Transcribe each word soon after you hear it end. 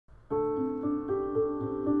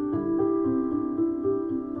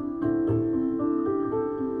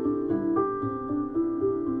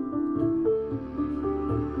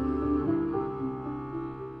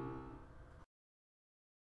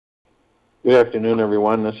Good afternoon,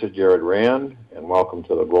 everyone. This is Jared Rand, and welcome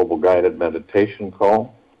to the Global Guided Meditation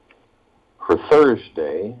Call for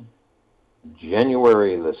Thursday,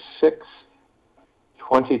 January the 6th,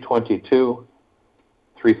 2022,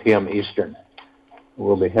 3 p.m. Eastern.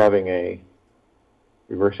 We'll be having a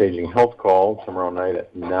reverse aging health call tomorrow night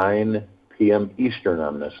at 9 p.m. Eastern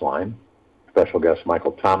on this line. Special guest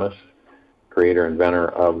Michael Thomas, creator and inventor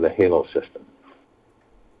of the Halo system.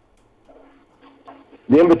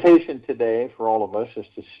 The invitation today for all of us is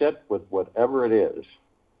to sit with whatever it is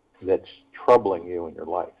that's troubling you in your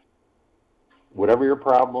life. Whatever your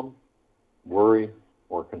problem, worry,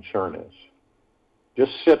 or concern is,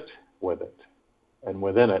 just sit with it and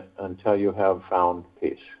within it until you have found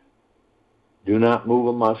peace. Do not move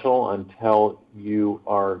a muscle until you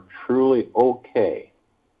are truly okay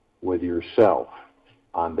with yourself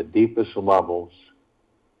on the deepest levels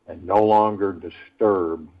and no longer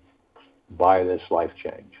disturbed by this life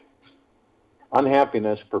change.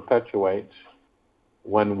 Unhappiness perpetuates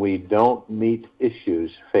when we don't meet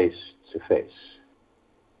issues face to face.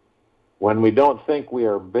 When we don't think we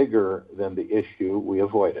are bigger than the issue, we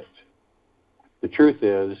avoid it. The truth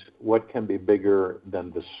is, what can be bigger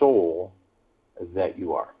than the soul that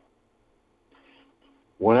you are?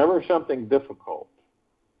 Whenever something difficult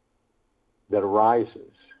that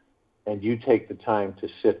arises and you take the time to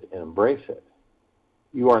sit and embrace it,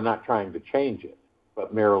 you are not trying to change it,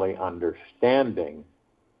 but merely understanding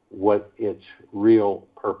what its real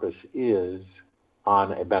purpose is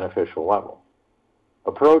on a beneficial level.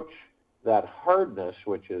 Approach that hardness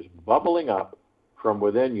which is bubbling up from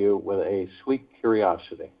within you with a sweet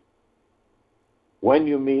curiosity. When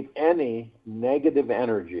you meet any negative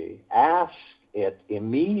energy, ask it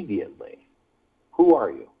immediately, who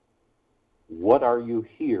are you? What are you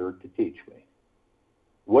here to teach me?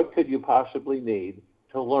 What could you possibly need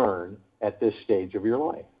to learn at this stage of your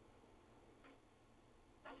life?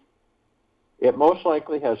 It most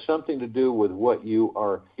likely has something to do with what you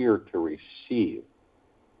are here to receive.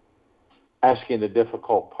 Asking the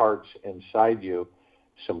difficult parts inside you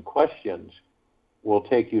some questions will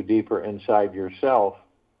take you deeper inside yourself,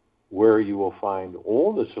 where you will find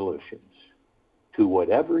all the solutions to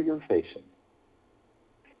whatever you're facing.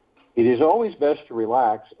 It is always best to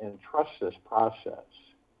relax and trust this process.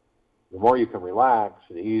 The more you can relax,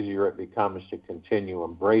 the easier it becomes to continue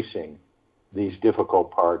embracing these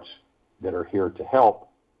difficult parts that are here to help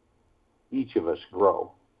each of us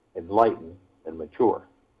grow, enlighten, and mature.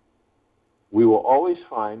 We will always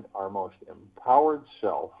find our most empowered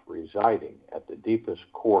self residing at the deepest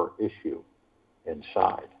core issue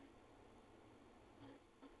inside.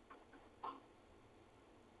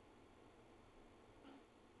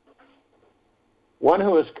 One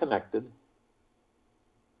who is connected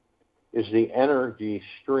is the energy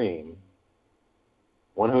stream.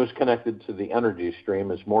 One who is connected to the energy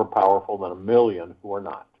stream is more powerful than a million who are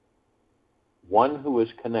not. One who is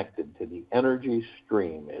connected to the energy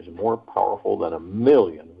stream is more powerful than a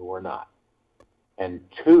million who are not. And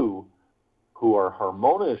two who are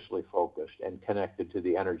harmoniously focused and connected to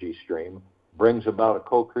the energy stream brings about a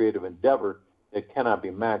co-creative endeavor that cannot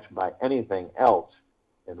be matched by anything else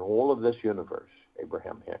in all of this universe.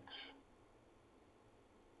 Abraham Hicks.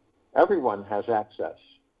 Everyone has access.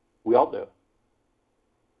 We all do.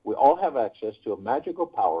 We all have access to a magical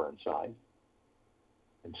power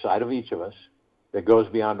inside of each of us, that goes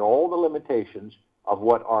beyond all the limitations of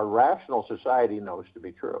what our rational society knows to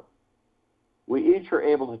be true. We each are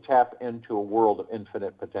able to tap into a world of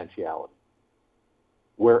infinite potentiality,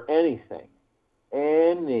 where anything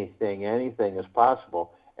is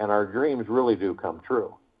possible, and our dreams really do come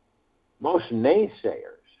true. Most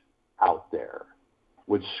naysayers out there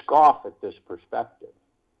would scoff at this perspective.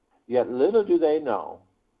 Yet little do they know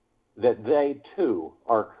that they too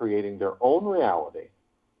are creating their own reality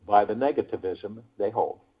by the negativism they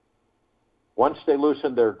hold. Once they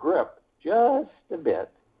loosen their grip just a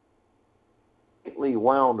bit, tightly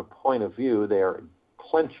wound point of view they are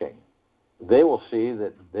clenching, they will see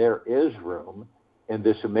that there is room in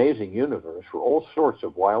this amazing universe for all sorts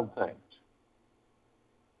of wild things.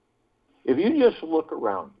 If you just look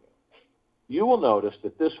around you will notice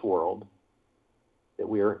that this world that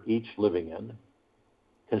we are each living in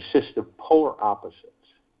consists of polar opposites.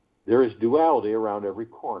 There is duality around every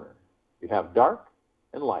corner. You have dark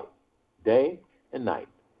and light, day and night,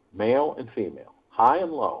 male and female, high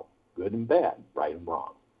and low, good and bad, right and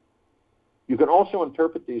wrong. You can also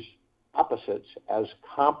interpret these opposites as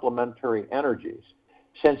complementary energies,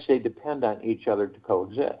 since they depend on each other to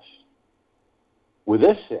coexist. With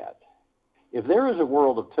this said, if there is a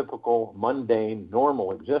world of typical, mundane,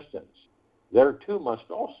 normal existence, there too must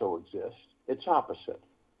also exist its opposite,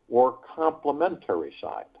 or complementary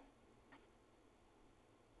side.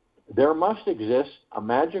 There must exist a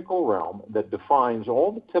magical realm that defines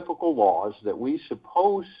all the typical laws that we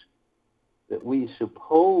suppose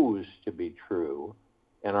to be true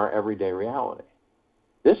in our everyday reality.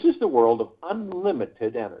 This is the world of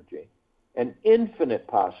unlimited energy and infinite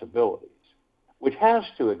possibilities, which has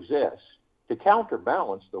to exist to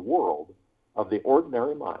counterbalance the world of the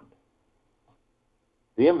ordinary mind.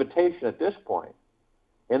 The invitation at this point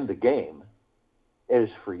in the game is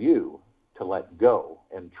for you to let go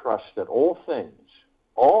and trust that all things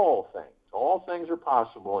are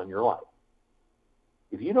possible in your life.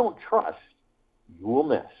 If you don't trust, you will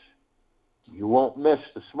miss. You won't miss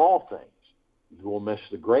the small things. You will miss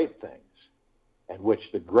the great things, and which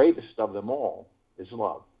the greatest of them all is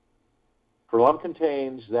love. For love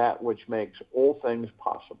contains that which makes all things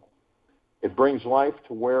possible. It brings life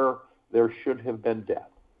to where there should have been death,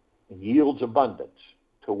 and yields abundance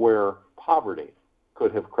to where poverty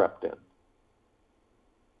could have crept in.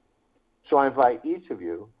 So I invite each of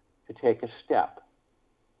you to take a step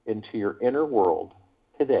into your inner world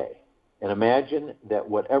today and imagine that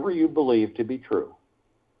whatever you believe to be true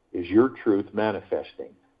is your truth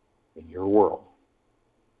manifesting in your world.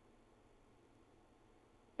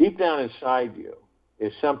 Deep down inside you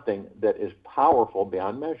is something that is powerful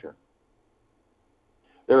beyond measure.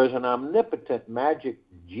 There is an omnipotent magic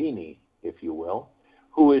genie, if you will,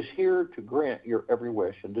 who is here to grant your every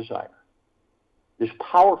wish and desire. This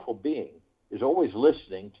powerful being is always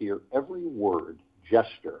listening to your every word,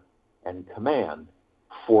 gesture, and command,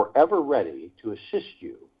 forever ready to assist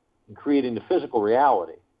you in creating the physical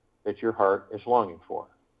reality that your heart is longing for.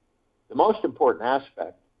 The most important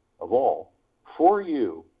aspect of all for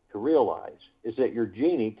you to realize is that your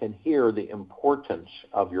genie can hear the importance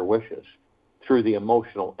of your wishes through the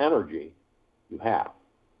emotional energy you have.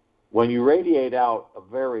 When you radiate out a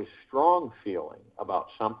very strong feeling about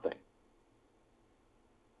something,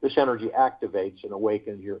 this energy activates and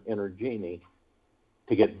awakens your inner genie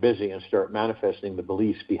to get busy and start manifesting the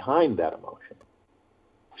beliefs behind that emotion.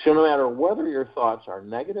 So no matter whether your thoughts are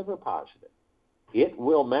negative or positive, it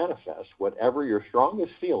will manifest whatever your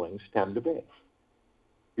strongest feelings tend to be.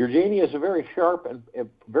 Your genie is very sharp and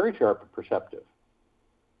perceptive.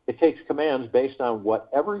 It takes commands based on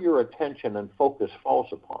whatever your attention and focus falls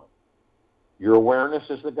upon. Your awareness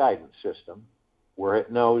is the guidance system where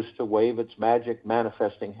it knows to wave its magic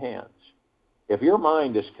manifesting hands. If your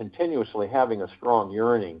mind is continuously having a strong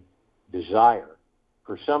yearning desire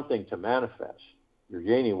for something to manifest, your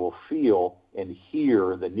genie will feel and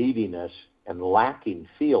hear the neediness and lacking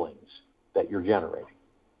feelings that you're generating.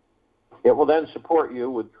 It will then support you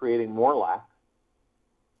with creating more lack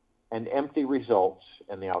and empty results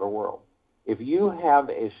in the outer world. If you have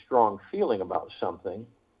a strong feeling about something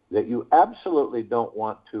that you absolutely don't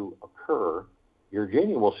want to occur, your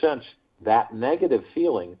genie will sense that negative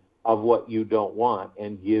feeling of what you don't want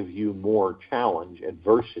and give you more challenge,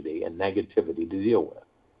 adversity, and negativity to deal with.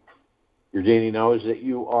 Your genie knows that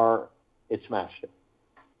you are its master,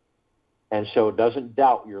 and so it doesn't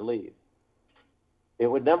doubt your lead. It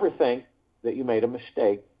would never think that you made a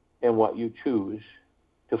mistake in what you choose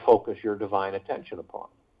to focus your divine attention upon.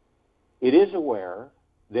 It is aware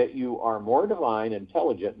that you are more divine,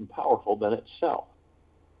 intelligent, and powerful than itself.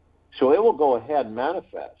 So it will go ahead and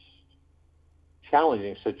manifest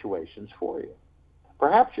challenging situations for you.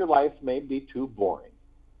 Perhaps your life may be too boring,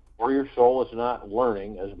 or your soul is not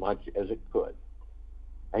learning as much as it could,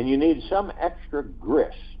 and you need some extra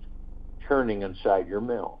grist churning inside your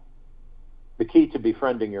mill. The key to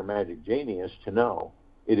befriending your magic genie is to know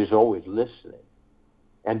it is always listening,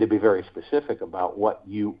 and to be very specific about what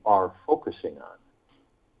you are focusing on.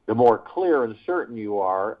 The more clear and certain you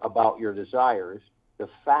are about your desires, the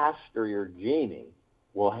faster your genie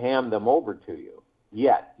will hand them over to you.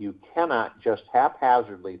 Yet, you cannot just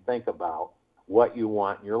haphazardly think about what you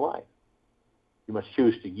want in your life. You must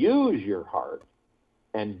choose to use your heart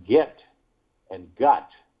and get and gut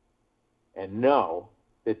and know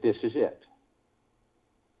that this is it.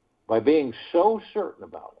 By being so certain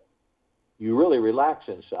about it, you really relax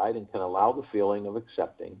inside and can allow the feeling of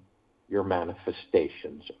accepting your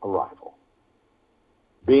manifestation's arrival.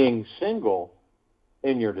 Being single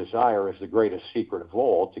in your desire is the greatest secret of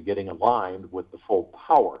all to getting aligned with the full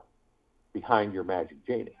power behind your magic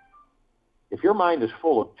genie. If your mind is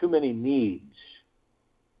full of too many needs,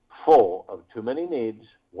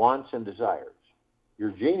 wants, and desires, your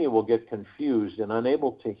genie will get confused and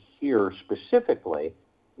unable to hear specifically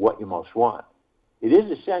what you most want. It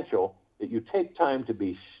is essential that you take time to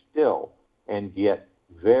be still and get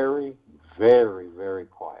very, very, very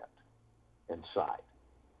quiet inside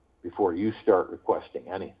before you start requesting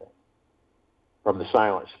anything. from the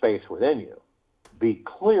silent space within you. Be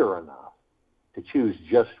clear enough to choose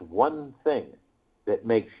just one thing that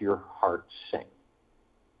makes your heart sing.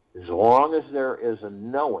 As long as there is a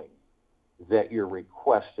knowing that your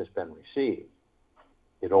request has been received,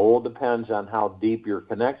 it all depends on how deep your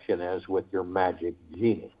connection is with your magic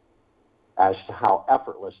genie as to how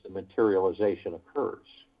effortless the materialization occurs.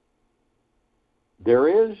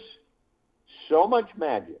 There is so much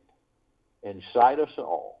magic inside us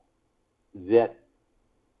all that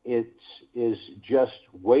it is just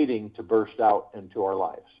waiting to burst out into our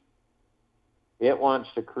lives. It wants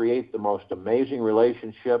to create the most amazing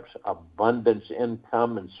relationships, abundance,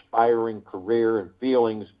 income, inspiring career, and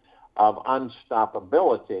feelings of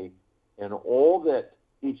unstoppability in all that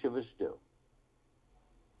each of us do.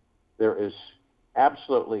 There is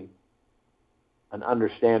absolutely an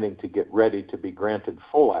understanding to get ready to be granted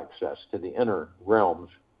full access to the inner realms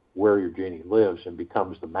where your genie lives and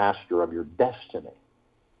becomes the master of your destiny.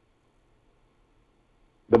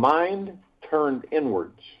 The mind turned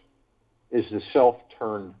inwards is the self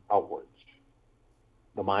turned outwards.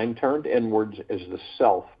 The mind turned inwards is the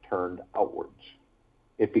self turned outwards.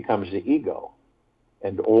 It becomes the ego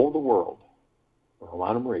and all the world,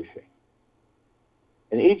 Romanum Rishi.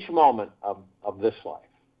 In each moment of this life,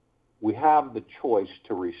 we have the choice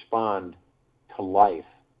to respond to life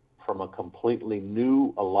from a completely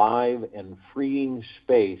new, alive, and freeing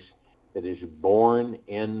space that is born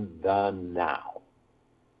in the now.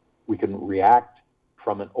 We can react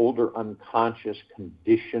from an older, unconscious,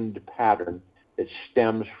 conditioned pattern that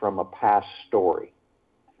stems from a past story.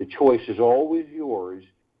 The choice is always yours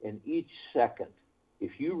in each second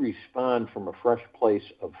if you respond from a fresh place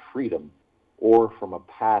of freedom or from a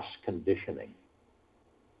past conditioning.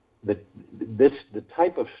 The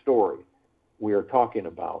type of story we are talking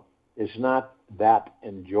about is not that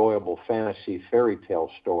enjoyable fantasy fairy tale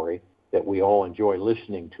story that we all enjoy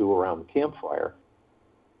listening to around the campfire.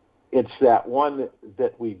 It's that one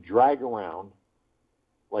that we drag around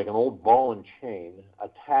like an old ball and chain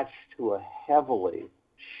attached to a heavily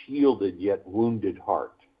shielded yet wounded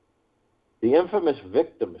heart. The infamous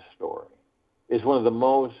victim story is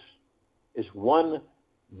one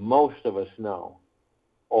most of us know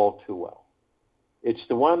all too well. It's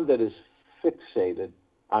the one that is fixated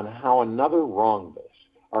on how another wronged us,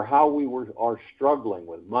 or how we are struggling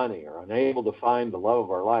with money, or unable to find the love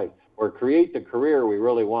of our life, or create the career we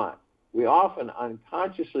really want. We often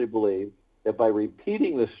unconsciously believe that by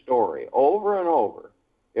repeating the story over and over,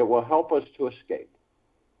 it will help us to escape.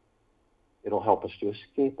 It'll help us to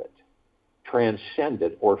escape it, transcend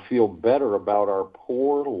it, or feel better about our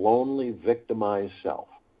poor, lonely, victimized self.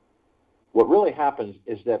 What really happens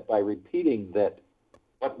is that by repeating that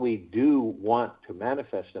what we do want to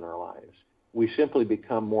manifest in our lives, we simply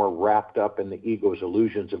become more wrapped up in the ego's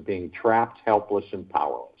illusions of being trapped, helpless, and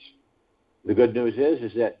powerless. The good news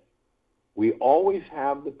is that we always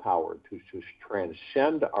have the power to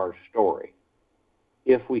transcend our story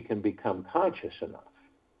if we can become conscious enough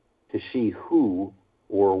to see who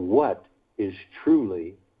or what is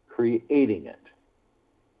truly creating it.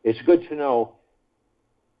 It's good to know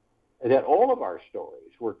that all of our stories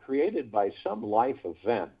were created by some life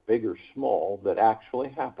event, big or small, that actually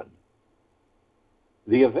happened.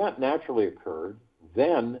 The event naturally occurred,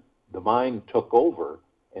 then the mind took over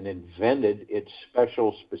and invented its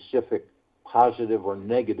special, specific, positive or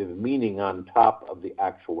negative meaning on top of the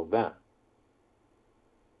actual event.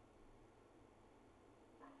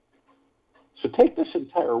 So take this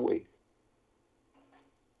entire week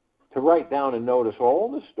to write down and notice all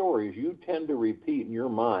the stories you tend to repeat in your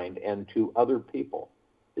mind and to other people.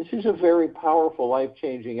 This is a very powerful,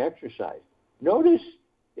 life-changing exercise. Notice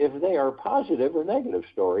if they are positive or negative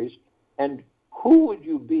stories, and who would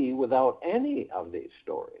you be without any of these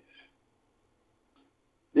stories?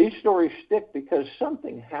 These stories stick because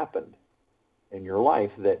something happened in your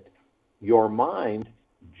life that your mind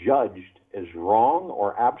judged as wrong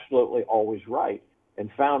or absolutely always right, and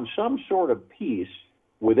found some sort of peace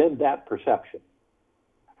within that perception.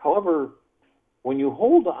 However, when you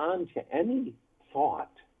hold on to any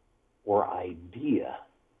thought or idea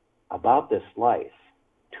about this life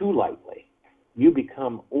too lightly, you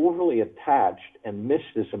become overly attached and miss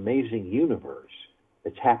this amazing universe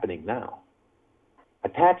that's happening now.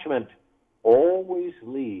 Attachment always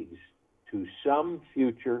leads to some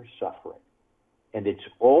future suffering, and it's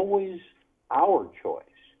always our choice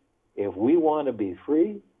if we want to be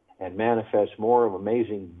free and manifest more of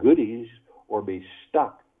amazing goodies, or be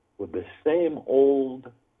stuck with the same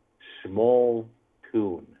old, small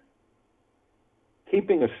tune.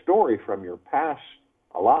 Keeping a story from your past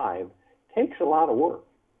alive takes a lot of work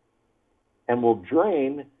and will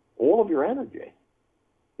drain all of your energy.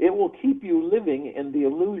 It will keep you living in the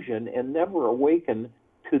illusion and never awaken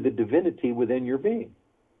to the divinity within your being.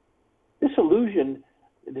 This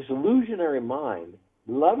illusionary mind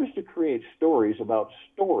loves to create stories about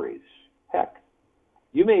stories. Heck,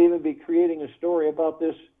 you may even be creating a story about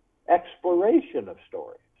this exploration of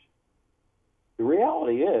stories. The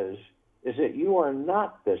reality is that you are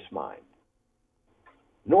not this mind,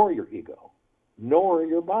 nor your ego, nor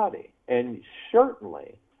your body, and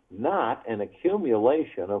certainly not an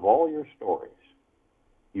accumulation of all your stories.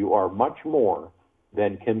 You are much more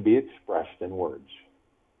than can be expressed in words.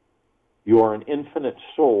 You are an infinite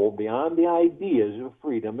soul beyond the ideas of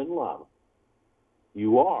freedom and love.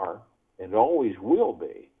 You are, and always will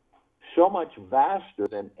be, so much vaster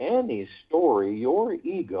than any story your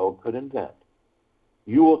ego could invent.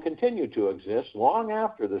 You will continue to exist long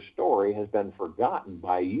after the story has been forgotten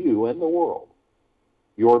by you and the world.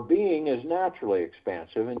 Your being is naturally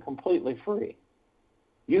expansive and completely free.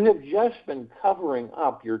 You have just been covering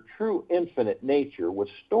up your true infinite nature with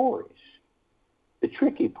stories. The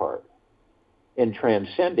tricky part in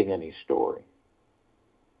transcending any story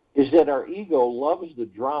is that our ego loves the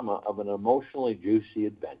drama of an emotionally juicy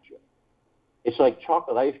adventure. It's like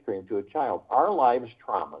chocolate ice cream to a child. Our lives'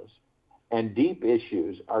 traumas and deep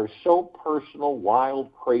issues are so personal,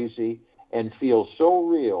 wild, crazy, and feel so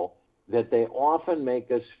real that they often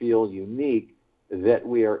make us feel unique, that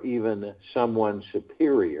we are even someone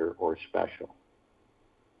superior or special.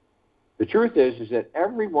 The truth is that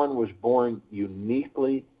everyone was born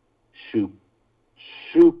uniquely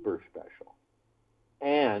super special.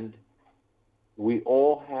 And we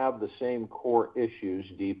all have the same core issues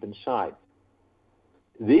deep inside.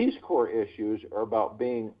 These core issues are about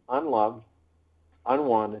being unloved,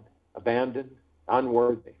 unwanted, abandoned,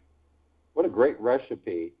 unworthy. What a great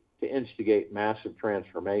recipe to instigate massive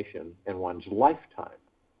transformation in one's lifetime.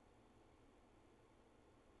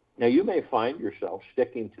 Now, you may find yourself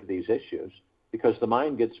sticking to these issues because the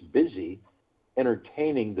mind gets busy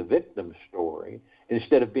entertaining the victim story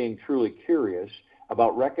instead of being truly curious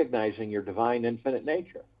about recognizing your divine infinite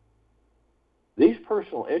nature. These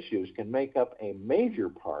personal issues can make up a major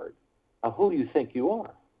part of who you think you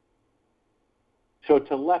are. So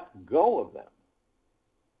to let go of them,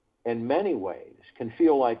 in many ways, can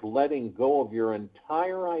feel like letting go of your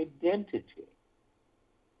entire identity.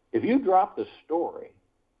 If you drop the story,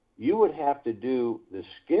 you would have to do the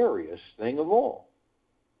scariest thing of all.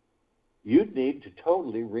 You'd need to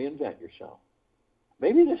totally reinvent yourself.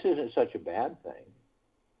 Maybe this isn't such a bad thing.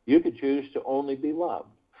 You could choose to only be loved,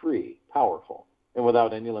 free, powerful, and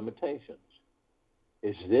without any limitations.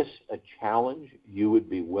 Is this a challenge you would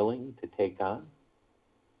be willing to take on?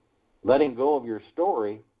 Letting go of your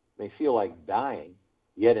story may feel like dying,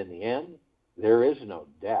 yet in the end, there is no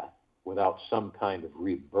death without some kind of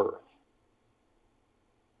rebirth.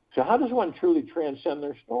 So how does one truly transcend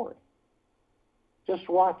their story? Just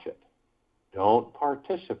watch it. Don't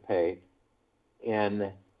participate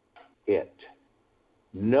in it.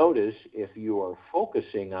 Notice if you are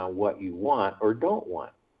focusing on what you want or don't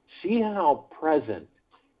want. See how present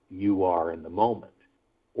you are in the moment,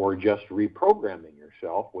 or just reprogramming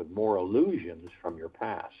yourself with more illusions from your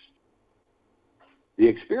past. The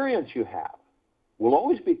experience you have will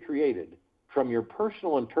always be created from your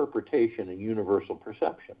personal interpretation and universal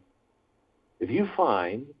perception. If you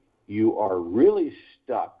find you are really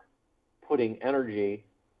stuck putting energy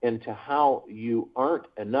into how you aren't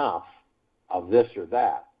enough of this or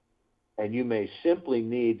that, and you may simply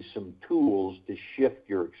need some tools to shift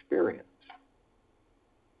your experience.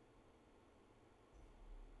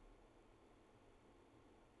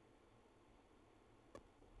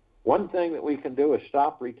 One thing that we can do is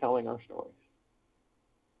stop retelling our stories.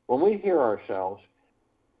 When we hear ourselves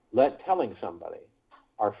telling somebody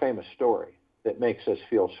our famous story that makes us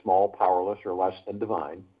feel small, powerless, or less than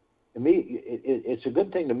divine, it's a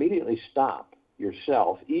good thing to immediately stop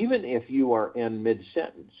yourself, even if you are in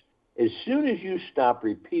mid-sentence. As soon as you stop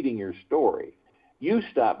repeating your story, you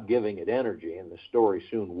stop giving it energy, and the story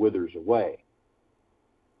soon withers away.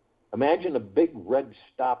 Imagine a big red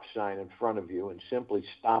stop sign in front of you and simply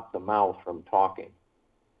stop the mouth from talking.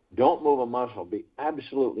 Don't move a muscle. Be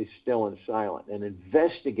absolutely still and silent, and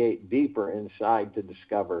investigate deeper inside to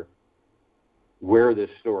discover where this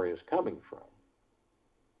story is coming from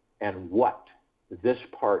and what this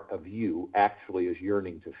part of you actually is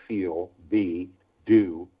yearning to feel, be,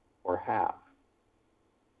 do, or have.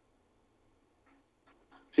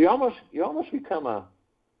 So you almost become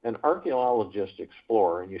an archaeologist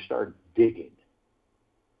explorer, and you start digging.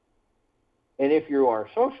 And if you are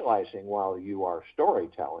socializing while you are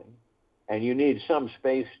storytelling, and you need some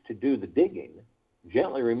space to do the digging,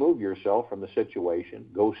 Gently remove yourself from the situation.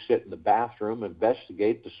 Go sit in the bathroom.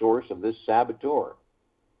 Investigate the source of this saboteur.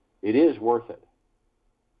 It is worth it.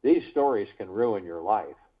 These stories can ruin your life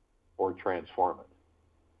or transform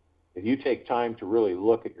it. If you take time to really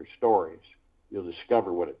look at your stories, you'll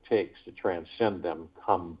discover what it takes to transcend them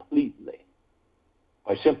completely.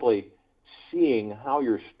 By simply seeing how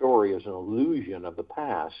your story is an illusion of the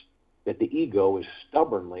past that the ego is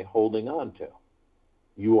stubbornly holding on to,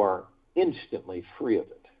 you are instantly free of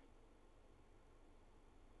it.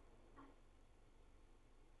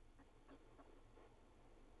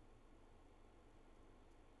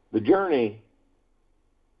 The journey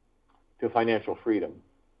to financial freedom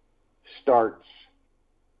starts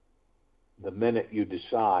the minute you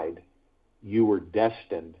decide you were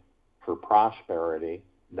destined for prosperity,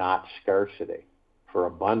 not scarcity, for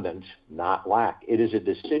abundance, not lack. It is a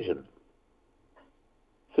decision.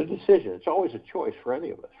 It's a decision. It's always a choice for any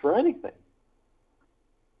of us, for anything.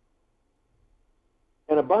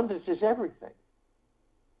 And abundance is everything.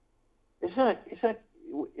 It's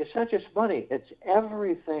not just money. It's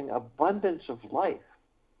everything. Abundance of life,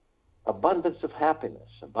 abundance of happiness,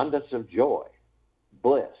 abundance of joy,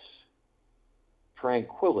 bliss,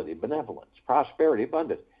 tranquility, benevolence, prosperity,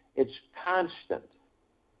 abundance. It's constant.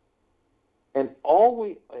 And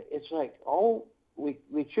we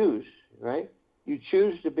choose, right? You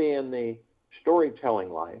choose to be in the storytelling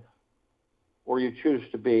life, or you choose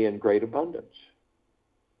to be in great abundance.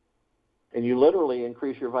 And you literally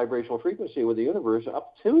increase your vibrational frequency with the universe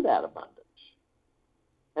up to that abundance.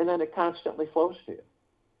 And then it constantly flows to you.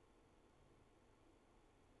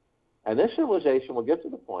 And this civilization will get to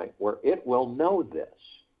the point where it will know this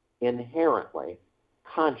inherently,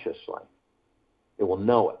 consciously. It will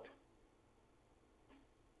know it.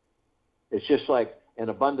 It's just like an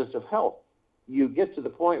abundance of health. You get to the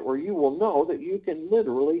point where you will know that you can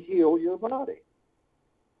literally heal your body.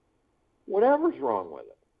 Whatever's wrong with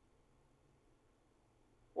it.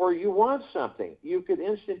 Or you want something, you could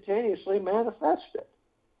instantaneously manifest it.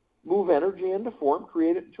 Move energy into form,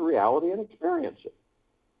 create it into reality, and experience it.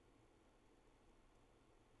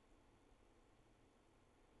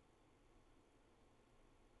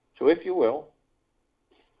 So if you will,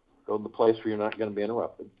 go to the place where you're not going to be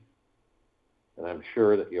interrupted. And I'm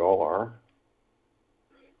sure that you all are.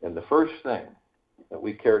 And the first thing that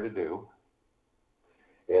we care to do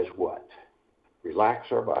is what? Relax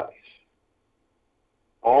our bodies.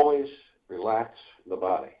 Always relax the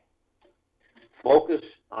body. Focus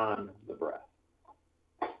on the breath.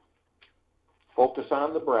 Focus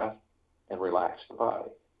on the breath and relax the body.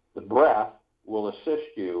 The breath will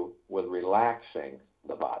assist you with relaxing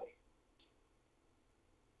the body.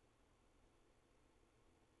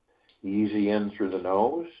 Easy in through the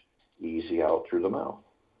nose, easy out through the mouth.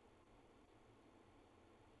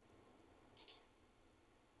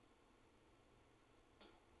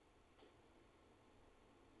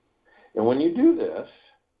 And when you do this,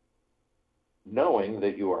 knowing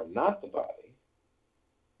that you are not the body,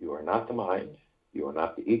 you are not the mind, you are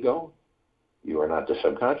not the ego, you are not the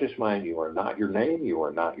subconscious mind, you are not your name, you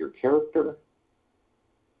are not your character,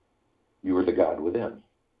 you are the God within,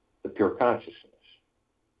 the pure consciousness.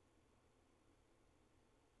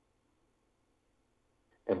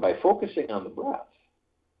 And by focusing on the breath,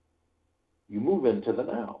 you move into the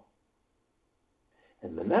now.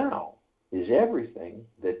 And the now is everything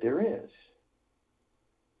that there is.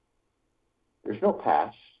 There's no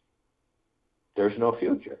past. There's no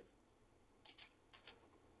future.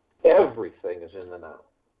 Everything is in the now.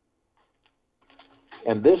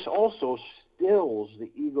 And this also stills the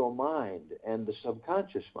ego mind and the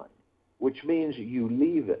subconscious mind, which means you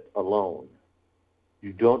leave it alone.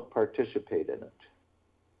 You don't participate in it.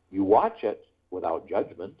 You watch it without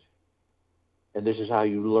judgment, and this is how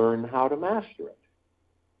you learn how to master it,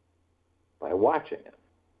 by watching it.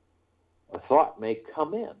 A thought may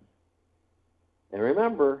come in. And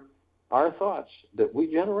remember, our thoughts that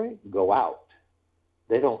we generate go out.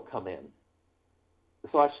 They don't come in. The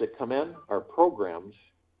thoughts that come in are programs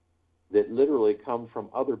that literally come from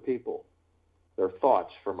other people. They're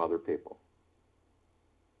thoughts from other people.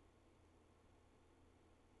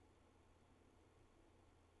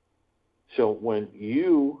 So when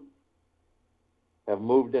you have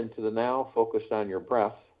moved into the now, focused on your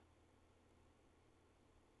breath,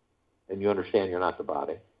 and you understand you're not the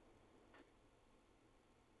body,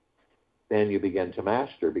 then you begin to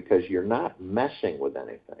master because you're not messing with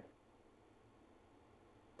anything.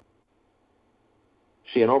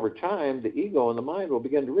 See, and over time, the ego and the mind will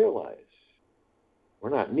begin to realize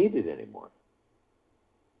we're not needed anymore.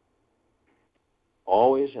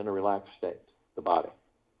 Always in a relaxed state, the body.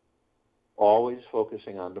 Always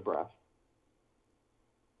focusing on the breath.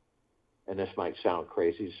 And this might sound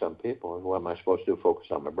crazy to some people. And what am I supposed to do? Focus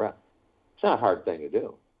on my breath. It's not a hard thing to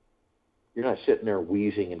do. You're not sitting there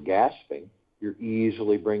wheezing and gasping. You're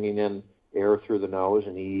easily bringing in air through the nose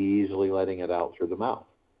and easily letting it out through the mouth.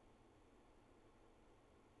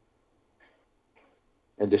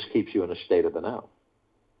 And this keeps you in a state of the now.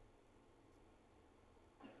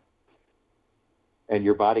 And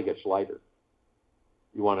your body gets lighter.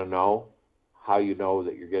 You want to know how you know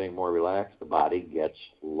that you're getting more relaxed? The body gets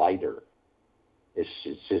lighter. It's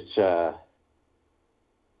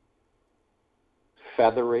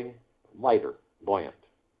feathery, lighter, buoyant,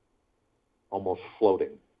 almost floating.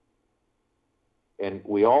 And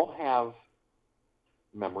we all have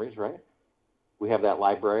memories, right? We have that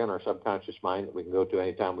library in our subconscious mind that we can go to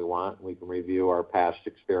anytime we want. We can review our past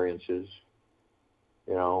experiences.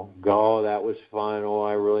 You know, go, that was fun. Oh,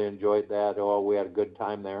 I really enjoyed that. Oh, we had a good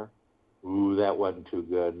time there. Ooh, that wasn't too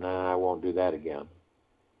good. Nah, I won't do that again.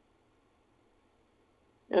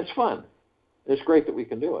 And it's fun. It's great that we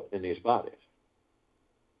can do it in these bodies.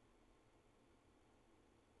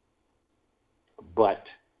 But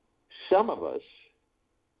some of us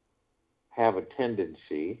have a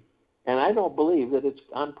tendency, and I don't believe that it's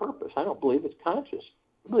on purpose. I don't believe it's conscious.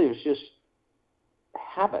 I believe it's just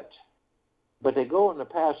habit. But they go in the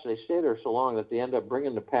past, they stay there so long that they end up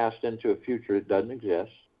bringing the past into a future that doesn't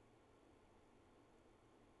exist.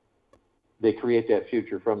 They create that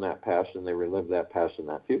future from that past, and they relive that past in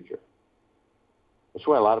that future. That's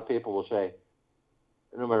why a lot of people will say,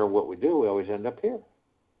 no matter what we do, we always end up here.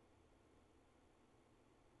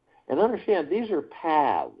 And understand, these are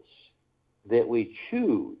paths that we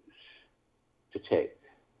choose to take.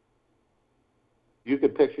 You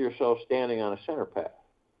could picture yourself standing on a center path,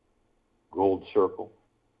 gold circle,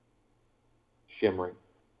 shimmering.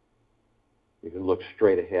 You can look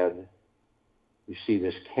straight ahead. You see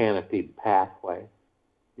this canopied pathway.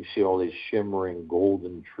 You see all these shimmering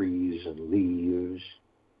golden trees and leaves,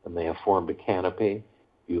 and they have formed a canopy.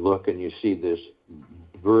 You look and you see this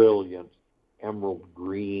brilliant emerald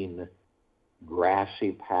green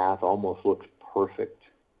grassy path, almost looks perfect.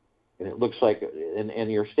 And it looks like,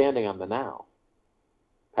 and you're standing on the now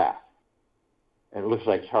path. And it looks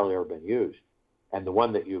like it's hardly ever been used. And the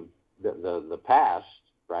one that the past,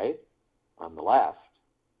 right, on the left,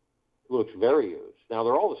 looks very used. Now,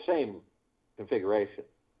 they're all the same configuration.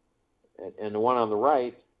 And the one on the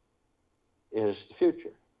right is the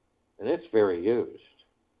future. And it's very used.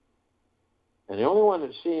 And the only one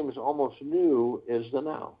that seems almost new is the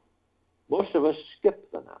now. Most of us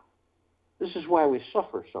skip the now. This is why we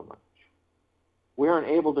suffer so much. We aren't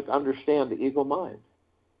able to understand the ego mind.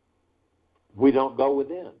 We don't go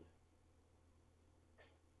within.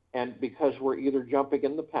 And because we're either jumping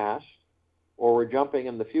in the past or we're jumping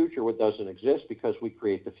in the future, what doesn't exist, because we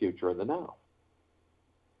create the future in the now.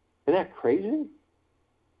 Isn't that crazy?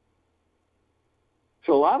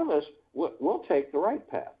 So a lot of us, we'll take the right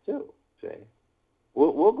path too, see?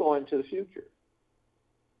 We'll go into the future.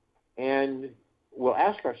 And we'll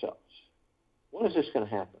ask ourselves, when is this going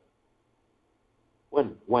to happen?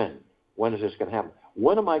 When is this going to happen?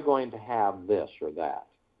 When am I going to have this or that?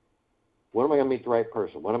 When am I going to meet the right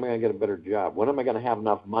person? When am I going to get a better job? When am I going to have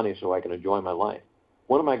enough money so I can enjoy my life?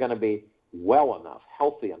 When am I going to be well enough,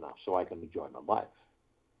 healthy enough so I can enjoy my life?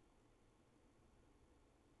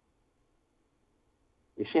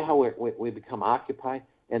 You see how we become occupied?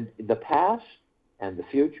 And the past and the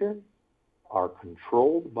future are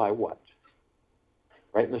controlled by what?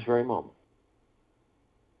 Right in this very moment.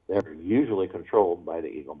 They're usually controlled by the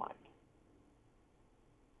ego mind.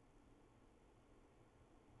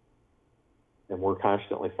 And we're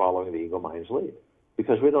constantly following the ego mind's lead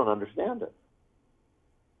because we don't understand it.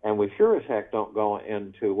 And we sure as heck don't go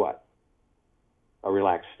into what? A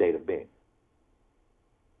relaxed state of being.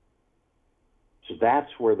 So that's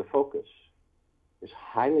where the focus is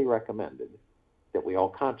highly recommended that we all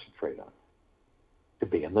concentrate on, to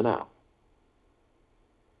be in the now.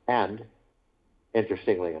 And,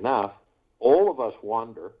 interestingly enough, all of us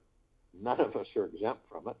wander. None of us are exempt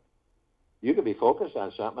from it. You can be focused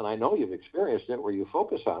on something, and I know you've experienced it, where you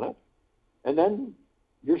focus on it, and then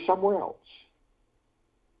you're somewhere else.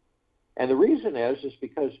 And the reason is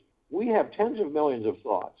because we have tens of millions of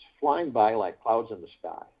thoughts flying by like clouds in the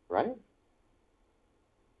sky, right?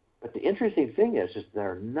 But the interesting thing is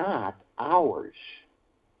they're not ours.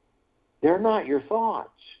 They're not your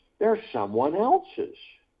thoughts. They're someone else's.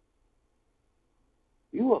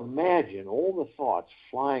 You imagine all the thoughts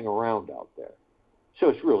flying around out there. So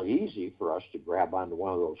it's really easy for us to grab onto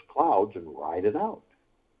one of those clouds and ride it out.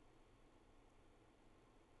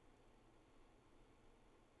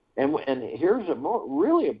 And here's a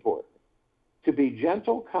really important. to be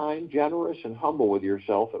gentle, kind, generous, and humble with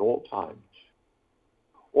yourself at all times.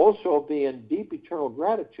 Also be in deep eternal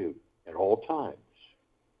gratitude at all times.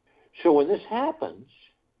 So when this happens,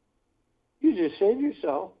 you just say to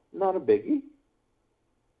yourself, not a biggie.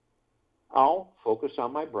 I'll focus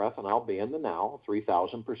on my breath and I'll be in the now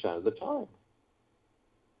 3,000% of the time.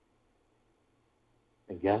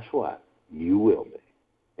 And guess what? You will be.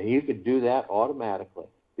 And you can do that automatically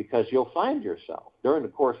because you'll find yourself during the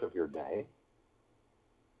course of your day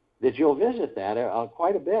that you'll visit that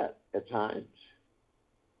quite a bit at times.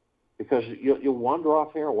 Because you'll wander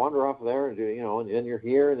off here, wander off there, and then you're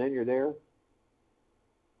here, and then you're there.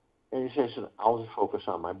 And you say, I'll just focus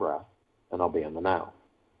on my breath, and I'll be in the now.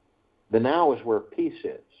 The now is where peace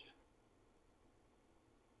is.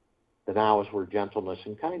 The now is where gentleness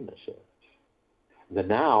and kindness is. The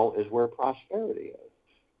now is where prosperity is.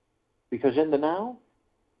 Because in the now,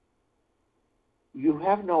 you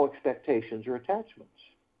have no expectations or attachments.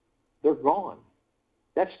 They're gone.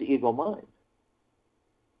 That's the ego mind.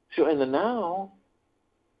 So in the now,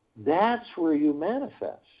 that's where you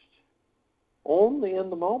manifest. Only in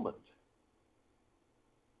the moment.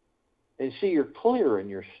 And see, you're clear and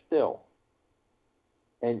you're still.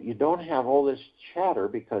 And you don't have all this chatter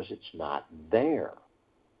because it's not there.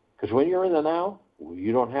 Because when you're in the now,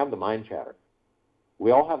 you don't have the mind chatter.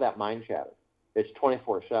 We all have that mind chatter. It's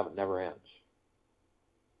 24/7, never ends.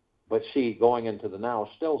 But see, going into the now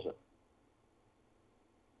stills it.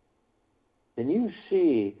 And you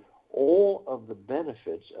see all of the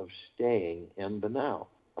benefits of staying in the now.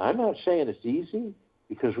 I'm not saying it's easy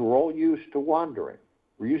because we're all used to wandering.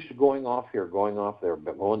 We're used to going off here, going off there,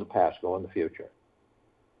 but going in the past, going in the future.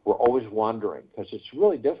 We're always wandering because it's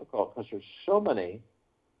really difficult because there's so many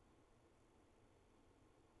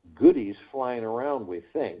goodies flying around, we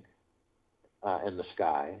think, in the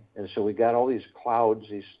sky. And so we got all these clouds,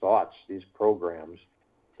 these thoughts, these programs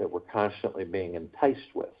that we're constantly being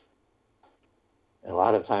enticed with. And a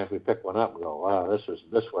lot of times we pick one up and go, wow,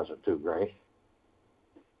 this wasn't too great.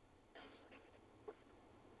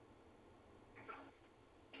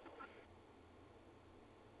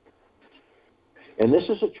 And this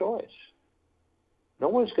is a choice. No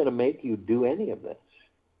one's going to make you do any of this.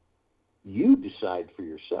 You decide for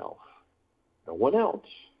yourself. No one else.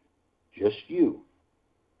 Just you.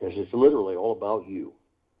 Because it's literally all about you.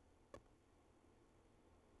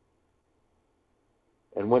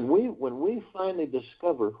 And when we finally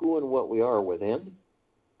discover who and what we are within,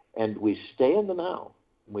 and we stay in the now,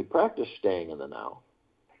 and we practice staying in the now,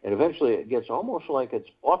 and eventually it gets almost like it's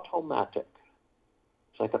automatic.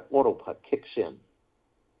 It's like an autopilot kicks in.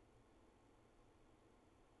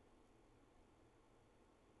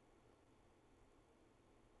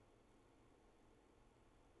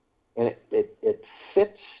 And it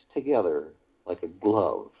fits together like a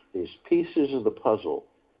glove. These pieces of the puzzle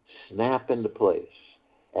snap into place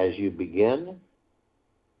as you begin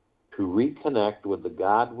to reconnect with the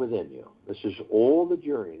God within you. This is all the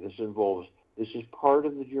journey. This is part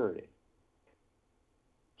of the journey.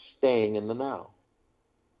 Staying in the now.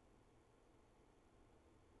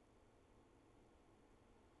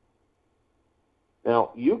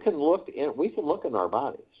 Now, we can look in our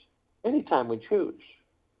bodies anytime we choose.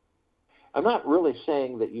 I'm not really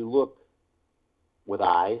saying that you look with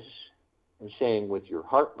eyes. I'm saying with your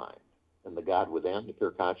heart mind and the God within, the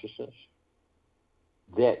pure consciousness,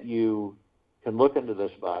 that you can look into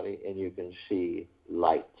this body and you can see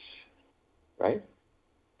lights, right?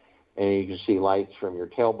 And you can see lights from your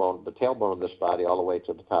tailbone, the tailbone of this body, all the way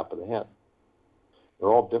to the top of the head. They're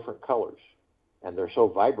all different colors, and they're so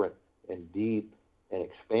vibrant and deep and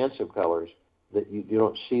expansive colors that you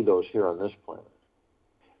don't see those here on this planet.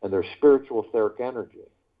 And they're spiritual etheric energy.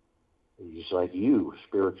 It's like you,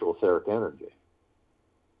 spiritual etheric energy.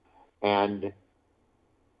 And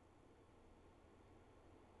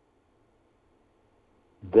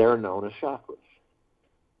they're known as chakras.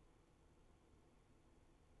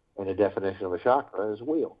 And the definition of a chakra is a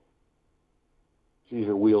wheel. These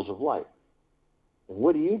are wheels of light. And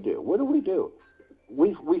what do? What do?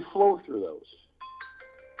 We flow through those.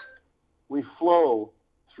 We flow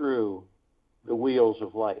through the wheels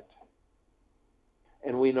of light.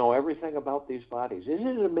 And we know everything about these bodies.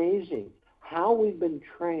 Isn't it amazing how we've been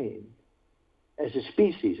trained as a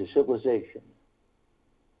species, a civilization,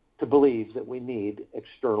 to believe that we need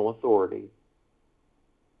external authority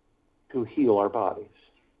to heal our bodies?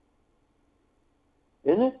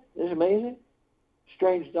 Isn't it? Isn't it amazing?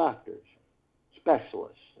 Strange doctors,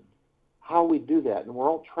 specialists, and how we do that, and we're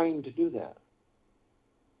all trained to do that.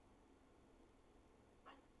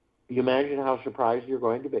 You imagine how surprised you're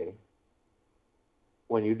going to be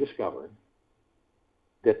when you discover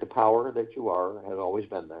that the power that you are has always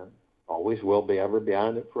been there, always will be, ever,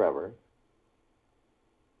 beyond it, forever,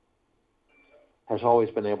 has always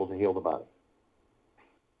been able to heal the body.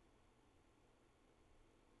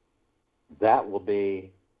 That will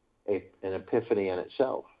be an epiphany in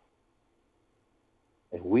itself.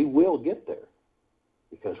 And we will get there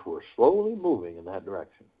because we're slowly moving in that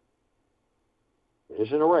direction. It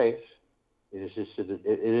isn't a race. It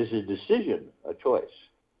is a decision, a choice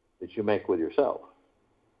that you make with yourself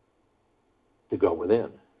to go within.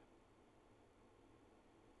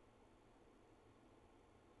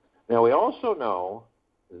 Now, we also know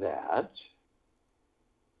that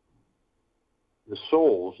the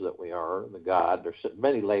souls that we are, the God, there's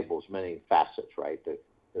many labels, many facets, right?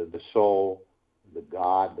 The soul, the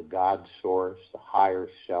God source, the higher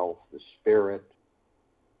self, the spirit,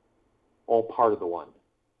 all part of the one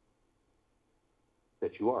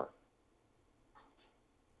that you are.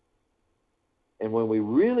 And when we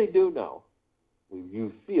really do know,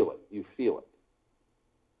 you feel it,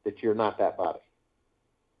 that you're not that body.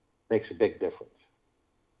 Makes a big difference.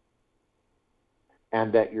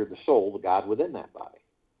 And that you're the soul, the God within that body.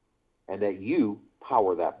 And that you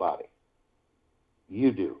power that body.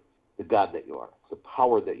 You do, the God that you are, the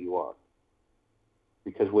power that you are.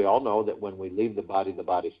 Because we all know that when we leave the body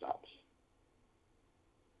stops.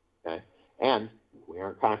 Okay? And we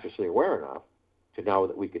aren't consciously aware enough to know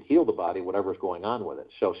that we could heal the body, whatever's going on with it.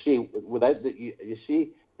 So see, you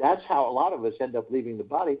see, that's how a lot of us end up leaving the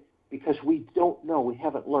body, because we don't know, we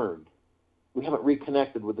haven't learned. We haven't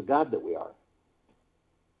reconnected with the God that we are.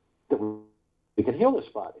 That we can heal this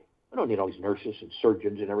body. I don't need all these nurses and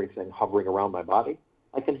surgeons and everything hovering around my body.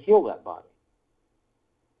 I can heal that body.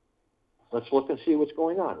 Let's look and see what's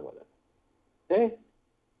going on with it. Okay?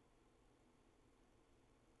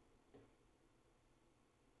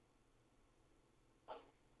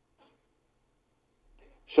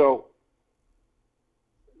 So,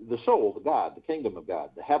 the soul, the God, the kingdom of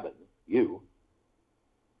God, the heaven, you,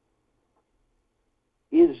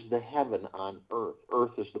 is the heaven on earth.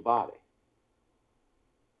 Earth is the body.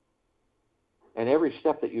 And every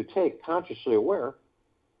step that you take, consciously aware,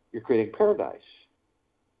 you're creating paradise.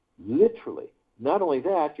 Literally. Not only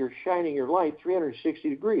that, you're shining your light 360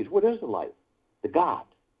 degrees. What is the light? The God.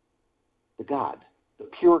 The God. The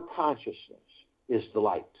pure consciousness is the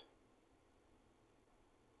light.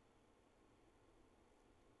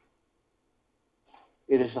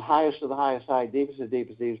 It is the highest of the highest high, deepest of the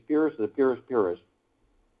deepest, deepest, purest of the purest, purest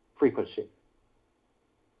frequency.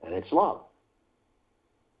 And it's love.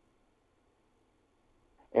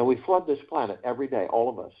 And we flood this planet every day, all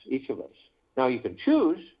of us, each of us. Now you can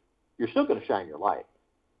choose, you're still going to shine your light,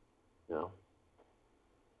 you know.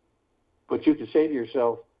 But you can say to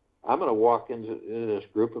yourself, I'm going to walk into this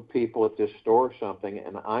group of people at this store or something,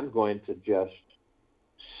 and I'm going to just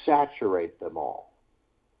saturate them all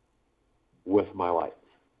with my light,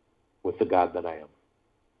 with the God that I am.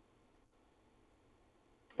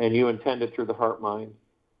 And you intend it through the heart mind,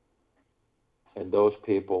 and those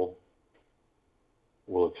people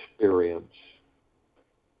will experience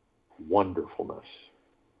wonderfulness.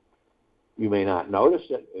 You may not notice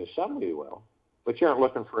it, some of you will, but you aren't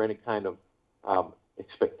looking for any kind of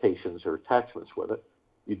expectations or attachments with it.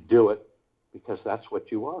 You do it because that's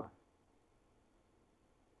what you are.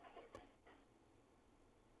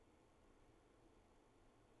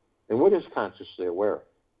 And what is consciously aware?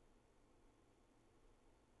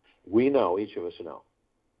 We know, each of us know,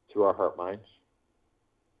 through our heart minds,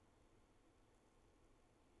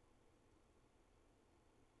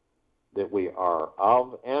 that we are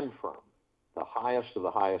of and from the highest of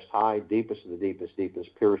the highest high, deepest of the deepest deepest,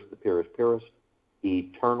 purest of the purest purest,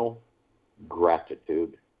 eternal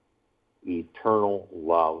gratitude, eternal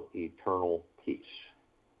love, eternal peace.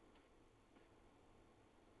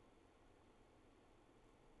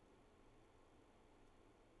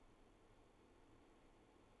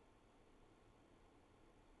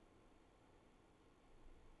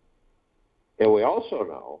 And we also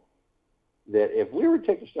know that if we were to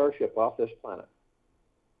take a starship off this planet,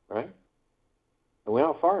 right, and went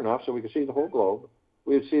out far enough so we could see the whole globe,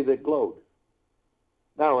 we would see that it glowed.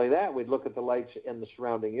 Not only that, we'd look at the lights in the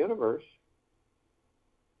surrounding universe,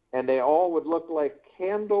 and they all would look like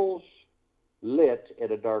candles lit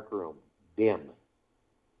in a dark room, dim,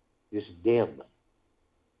 just dim.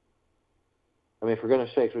 I mean, for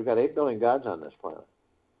goodness sakes, we've got 8 billion gods on this planet.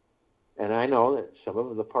 And I know that some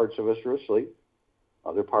of the parts of us are asleep,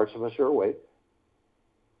 other parts of us are awake.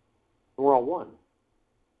 We're all one.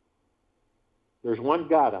 There's one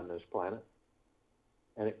God on this planet,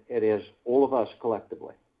 and it is all of us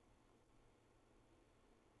collectively.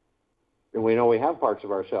 And we know we have parts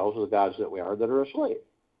of ourselves, the gods that we are, that are asleep.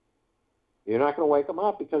 You're not going to wake them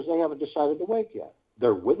up because they haven't decided to wake yet.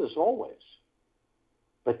 They're with us always,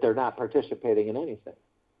 but they're not participating in anything.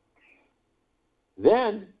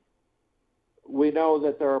 Then we know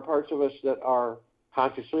that there are parts of us that are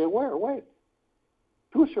consciously aware, awake,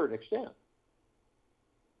 to a certain extent.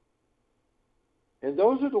 And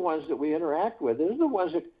those are the ones that we interact with. Those are the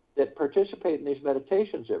ones that participate in these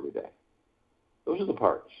meditations every day. Those are the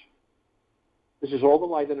parts. This is all the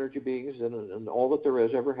light energy beings and all that there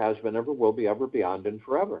is, ever has been, ever will be, ever beyond, and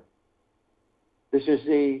forever. This is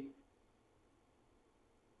the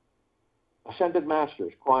ascended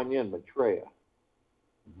masters, Kuan Yin, Maitreya,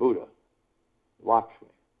 Buddha, Lakshmi,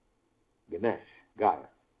 Ganesh, Gaia,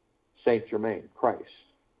 Saint Germain, Christ,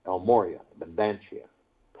 El Morya, Abundantia,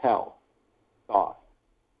 Pel, Thoth,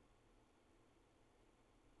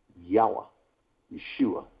 Yahweh,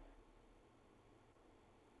 Yeshua.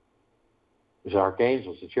 There's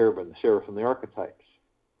archangels, the cherubim, the seraphim, the archetypes.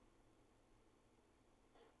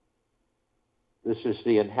 This is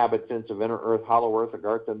the inhabitants of inner earth, hollow earth,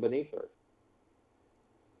 Agartha, and beneath earth.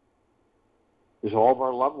 There's all of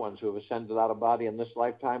our loved ones who have ascended out of body in this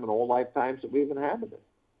lifetime and all lifetimes that we've inhabited.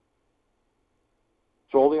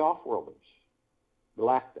 It's all the off-worlders,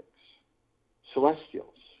 galactics,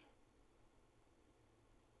 celestials.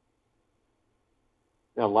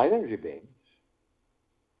 Now, light energy beings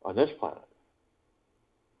on this planet,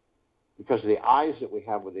 because of the eyes that we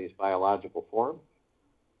have with these biological forms,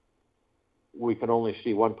 we can only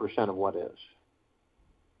see 1% of what is.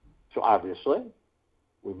 So obviously,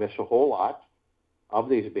 we miss a whole lot of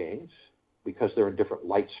these beings because they're in different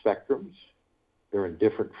light spectrums, they're in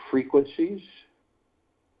different frequencies,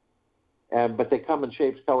 but they come in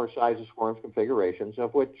shapes, colors, sizes, forms, configurations,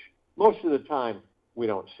 of which most of the time we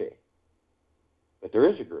don't see. But there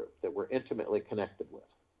is a group that we're intimately connected with.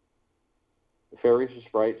 The fairies, the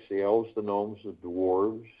sprites, the elves, the gnomes, the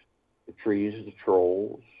dwarves, the trees, the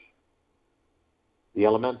trolls, the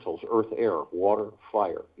elementals, earth, air, water,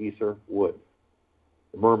 fire, ether, wood,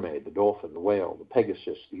 the mermaid, the dolphin, the whale, the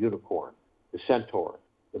pegasus, the unicorn, the centaur,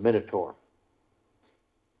 the minotaur.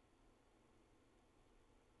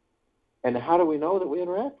 And how do we know that we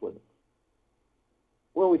interact with them?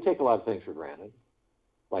 Well, we take a lot of things for granted,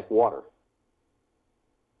 like water.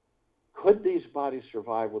 Could these bodies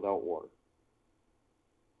survive without water?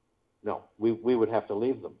 No, we would have to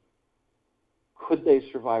leave them. Could they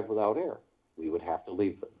survive without air? We would have to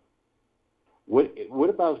leave them. What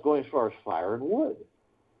about going as far as fire and wood?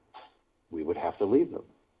 We would have to leave them.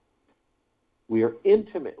 We are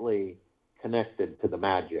intimately connected to the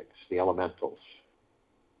magics, the elementals.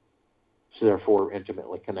 So therefore, we're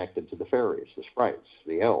intimately connected to the fairies, the sprites,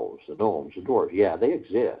 the elves, the gnomes, the dwarves. Yeah, they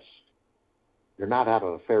exist. They're not out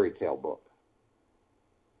of a fairy tale book.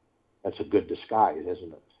 That's a good disguise,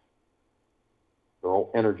 isn't it? They're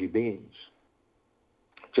all energy beings,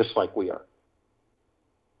 just like we are.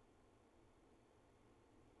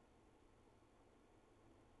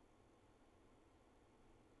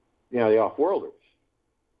 You know, the off-worlders,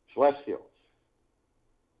 celestials,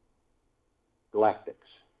 galactics.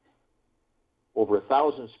 Over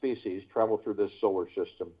 1,000 species travel through this solar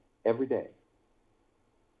system every day.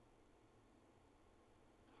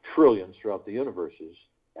 Trillions throughout the universes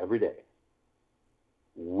every day.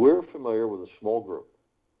 We're familiar with a small group.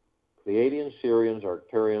 Pleiadians, Sirians,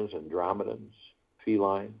 Arcturians, Andromedans,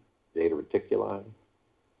 Feline, Zeta Reticuli,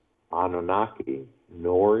 Anunnaki,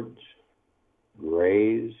 Nords,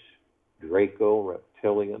 Greys, Draco,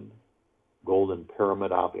 Reptilian, Golden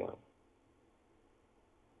Pyramid, Avian.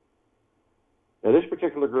 Now, this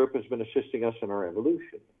particular group has been assisting us in our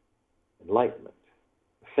evolution, enlightenment,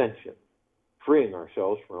 ascension, freeing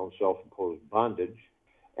ourselves from our own self-imposed bondage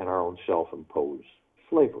and our own self-imposed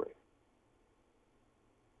slavery.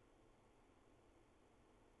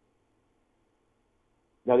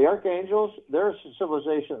 Now, the archangels, they're a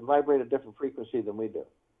civilization that vibrate at a different frequency than we do.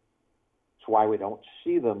 That's why we don't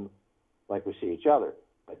see them like we see each other,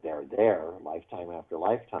 but they're there lifetime after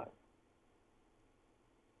lifetime.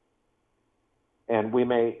 And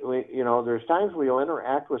there's times where you'll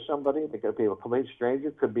interact with somebody, they could be a complete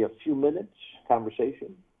stranger, could be a few minutes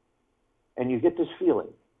conversation, and you get this feeling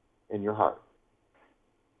in your heart.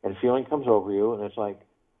 And feeling comes over you, and it's like,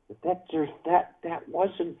 that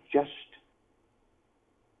wasn't just,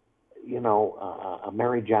 a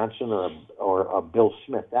Mary Johnson or a Bill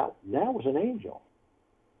Smith. That was an angel.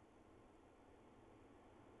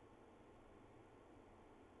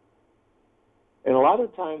 And a lot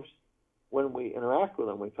of times, when we interact with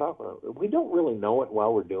them, we talk with them, we don't really know it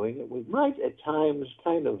while we're doing it. We might at times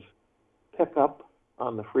kind of pick up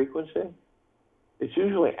on the frequency. It's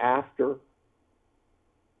usually after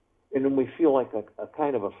And then we feel like a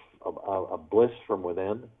kind of a bliss from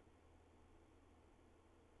within.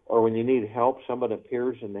 Or when you need help, someone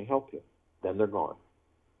appears and they help you. Then they're gone.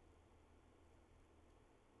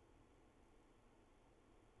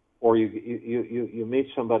 Or you meet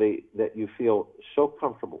somebody that you feel so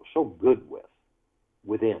comfortable, so good with,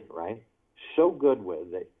 within, right? So good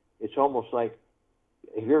with that it's almost like,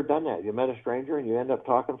 have you ever done that? You met a stranger and you end up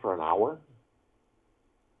talking for an hour?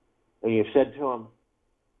 And you said to him,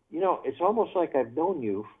 you know, it's almost like I've known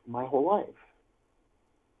you my whole life.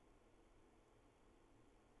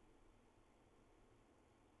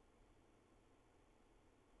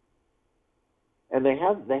 And they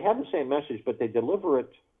have the same message, but they deliver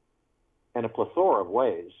it in a plethora of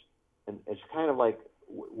ways. And it's kind of like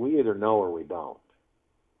we either know or we don't.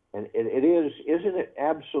 And it is, isn't it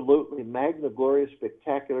absolutely magna glorious,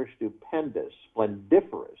 spectacular, stupendous,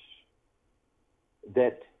 splendiferous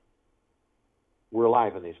that we're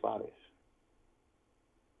alive in these bodies?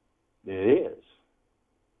 It is.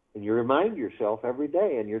 And you remind yourself every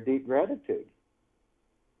day in your deep gratitude.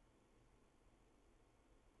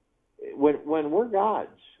 When we're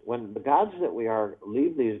gods, when the gods that we are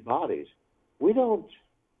leave these bodies, we don't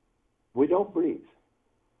breathe.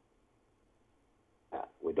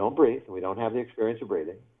 We don't breathe. We don't have the experience of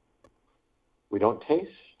breathing. We don't taste.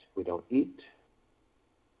 We don't eat.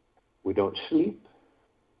 We don't sleep.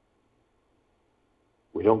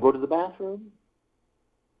 We don't go to the bathroom.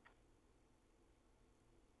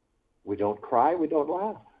 We don't cry. We don't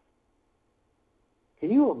laugh.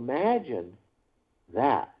 Can you imagine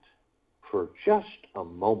that for just a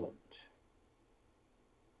moment?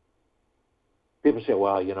 People say,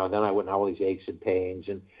 well, you know, then I wouldn't have all these aches and pains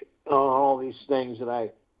and all these things that I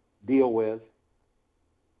deal with.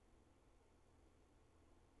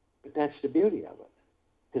 But that's the beauty of it,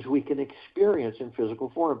 because we can experience in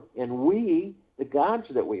physical form. And we, the gods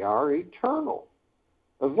that we are eternal.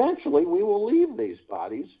 Eventually, we will leave these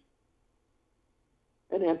bodies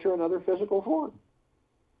and enter another physical form.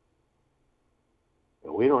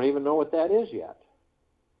 And we don't even know what that is yet.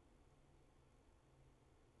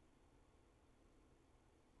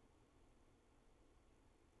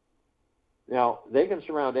 Now, they can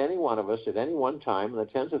surround any one of us at any one time in the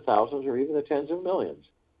tens of thousands or even the tens of millions.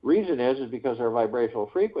 Reason is because our vibrational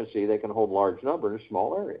frequency, they can hold large numbers in a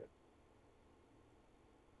small area.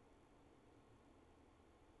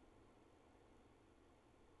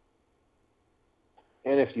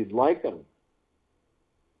 And if you'd like them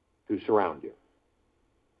to surround you,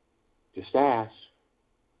 just ask.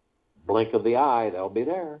 Blink of the eye, they'll be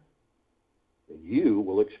there. And you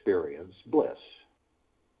will experience bliss.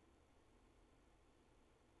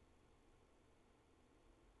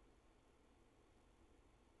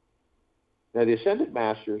 Now, the Ascended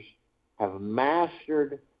Masters have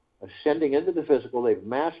mastered ascending into the physical. They've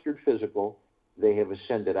mastered physical. They have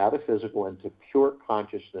ascended out of physical into pure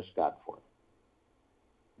consciousness, God form.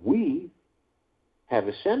 We have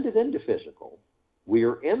ascended into physical. We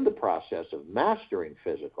are in the process of mastering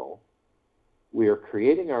physical. We are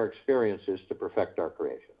creating our experiences to perfect our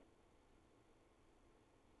creation.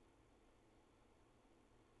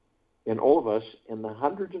 And all of us, in the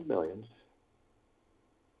hundreds of millions,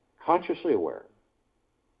 consciously aware.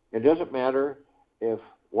 It doesn't matter if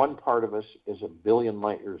one part of us is a billion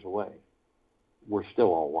light years away. We're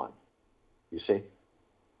still all one. You see?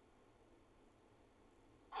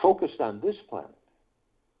 Focused on this planet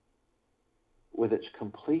with its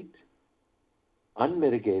complete,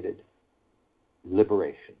 unmitigated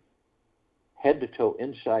liberation, head to toe,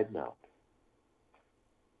 inside and out.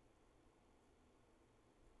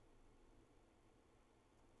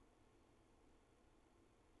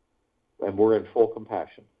 And we're in full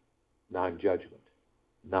compassion, non-judgment,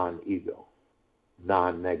 non-ego,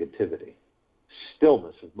 non-negativity,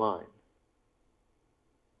 stillness of mind,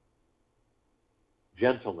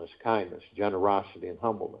 gentleness, kindness, generosity, and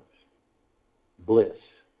humbleness, bliss,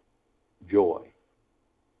 joy,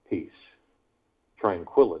 peace,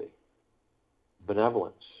 tranquility,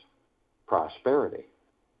 benevolence, prosperity,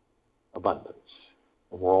 abundance.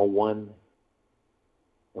 And we're all one,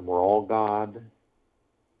 and we're all God,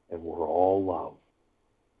 and we're all love.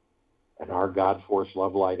 And our God force,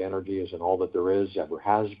 love, light, energy is in all that there is, ever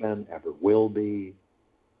has been, ever will be,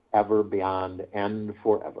 ever, beyond, and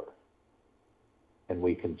forever. And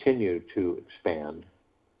we continue to expand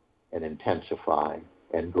and intensify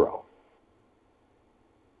and grow.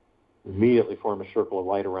 Immediately form a circle of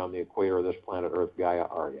light around the equator of this planet Earth, Gaia,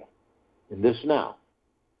 Arya. In this now,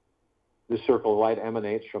 this circle of light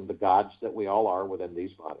emanates from the gods that we all are within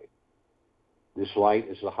these bodies. This light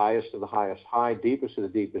is the highest of the highest high, deepest of the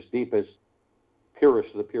deepest deepest, purest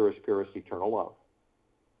of the purest purest eternal love.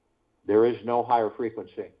 There is no higher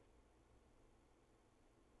frequency.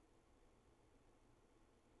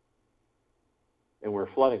 And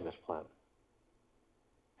we're flooding this planet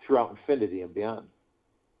throughout infinity and beyond,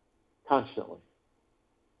 constantly,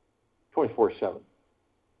 24/7.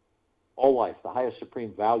 All life, the highest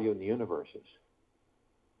supreme value in the universe is.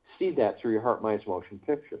 See that through your heart, mind's motion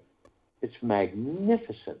picture. It's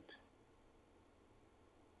magnificent.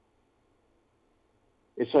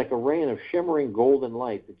 It's like a rain of shimmering golden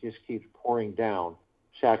light that just keeps pouring down,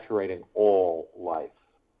 saturating all life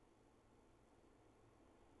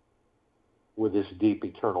with this deep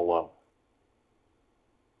eternal love.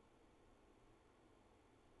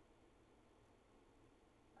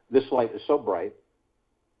 This light is so bright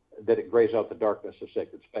that it grays out the darkness of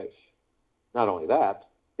sacred space. Not only that,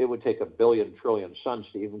 it would take 1 billion trillion suns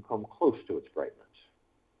to even come close to its brightness.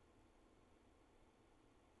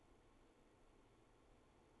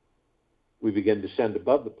 We begin to descend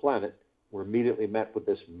above the planet. We're immediately met with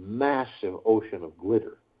this massive ocean of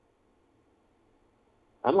glitter.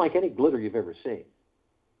 Unlike any glitter you've ever seen.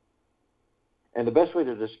 And the best way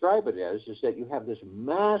to describe it is that you have this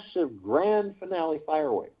massive grand finale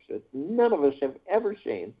fireworks that none of us have ever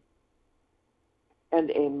seen, and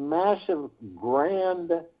a massive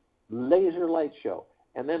grand laser light show,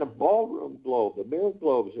 and then a ballroom globe, the mirror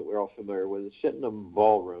globes that we're all familiar with, that sit in the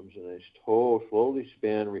ballrooms, and they slowly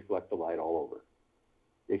spin, reflect the light all over.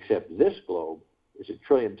 Except this globe is 1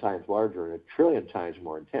 trillion times larger and 1 trillion times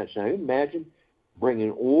more intense. Now imagine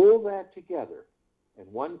bringing all that together in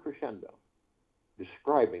one crescendo,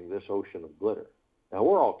 describing this ocean of glitter. Now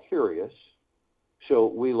we're all curious, so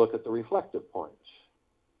we look at the reflective points.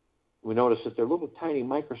 We notice that they're little tiny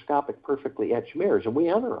microscopic perfectly etched mirrors, and we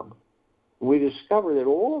enter them. And we discover that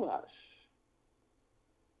all of us,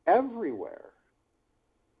 everywhere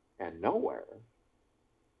and nowhere,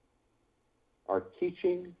 are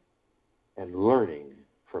teaching and learning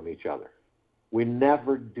from each other. We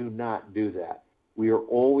never do not do that. We are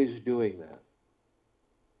always doing that.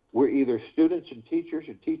 We're either students and teachers,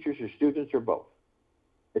 or teachers or students, or both.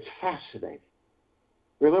 It's fascinating.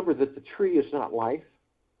 Remember that the tree is not life.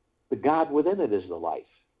 The God within it is the life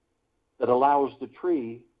that allows the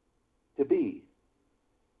tree to be.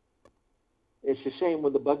 It's the same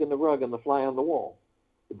with the bug in the rug and the fly on the wall,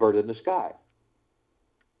 the bird in the sky.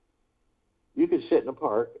 You could sit in a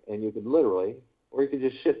park and you could literally, or you could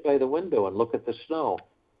just sit by the window and look at the snow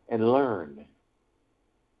and learn.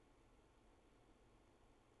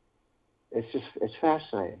 It's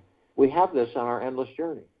fascinating. We have this on our endless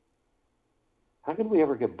journey. How can we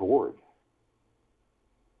ever get bored?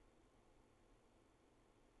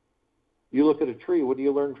 You look at a tree, what do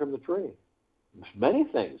you learn from the tree? There's many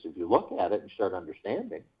things if you look at it and start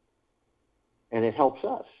understanding. And it helps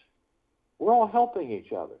us. We're all helping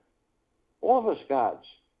each other. All of us gods,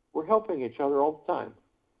 we're helping each other all the time.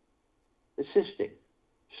 Assisting,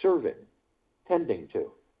 serving, tending to.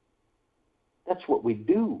 That's what we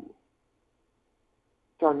do.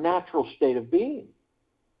 It's our natural state of being.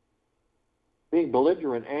 Being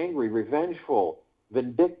belligerent, angry, revengeful,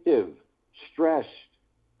 vindictive, stressed,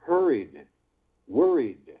 hurried,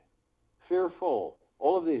 worried, fearful,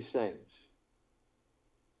 all of these things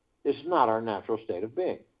is not our natural state of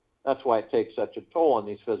being. That's why it takes such a toll on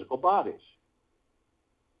these physical bodies.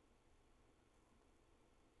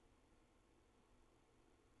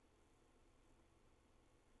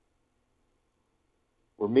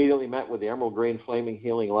 We're immediately met with the emerald green flaming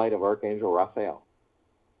healing light of Archangel Raphael.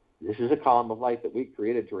 This is a column of light that we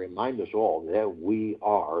created to remind us all that we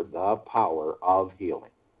are the power of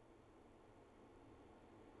healing.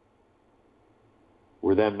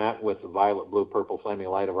 We're then met with the violet, blue, purple flaming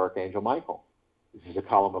light of Archangel Michael. This is a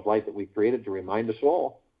column of light that we created to remind us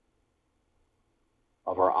all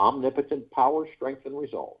of our omnipotent power, strength, and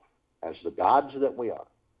resolve as the gods that we are.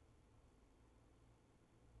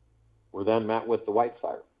 We're then met with the white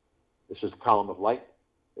fire. This is a column of light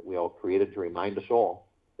that we all created to remind us all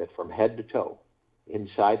that from head to toe,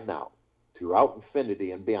 inside and out, throughout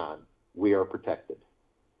infinity and beyond, we are protected.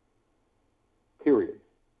 Period.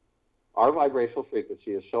 Our vibrational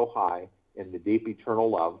frequency is so high in the deep eternal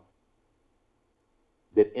love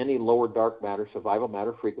that any lower dark matter, survival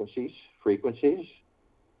matter frequencies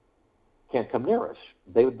can't come near us.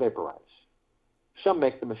 They would vaporize. Some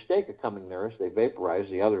make the mistake of coming near us. They vaporize.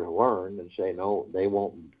 The others learn and say, no, they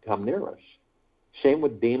won't come near us. Same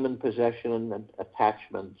with demon possession and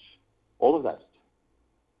attachments, all of that,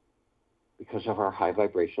 because of our high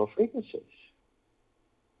vibrational frequencies.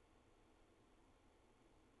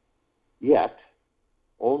 Yet,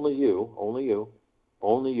 only you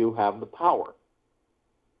have the power.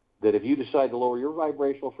 that if you decide to lower your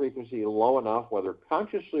vibrational frequency low enough, whether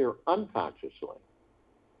consciously or unconsciously,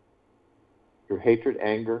 your hatred,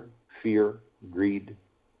 anger, fear, greed,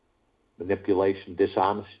 manipulation,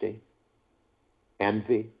 dishonesty,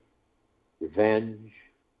 envy, revenge,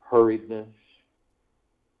 hurriedness,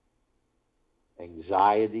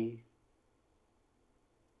 anxiety,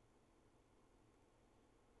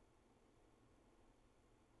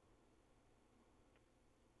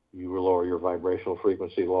 you will lower your vibrational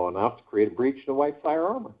frequency low enough to create a breach in the white fire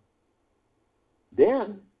armor.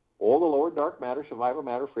 Then all the lower dark matter, survival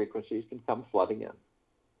matter frequencies can come flooding in.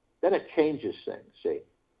 Then it changes things, see,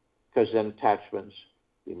 because then attachments,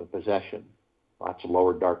 demon possession, lots of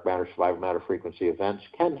lower dark matter, survival matter frequency events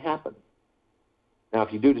can happen. Now,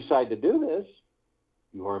 if you do decide to do this,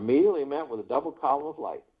 you are immediately met with a double column of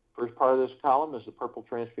light. First part of this column is the purple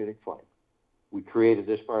transmuting flame. We created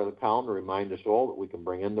this part of the column to remind us all that we can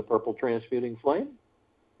bring in the purple transmuting flame.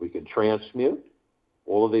 We can transmute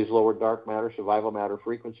all of these lower dark matter, survival matter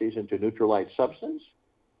frequencies into neutral light substance,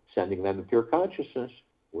 sending them to pure consciousness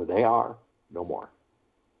where they are no more.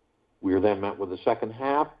 We are then met with the second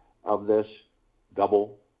half of this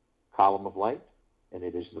double column of light, and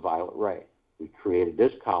it is the violet ray. We created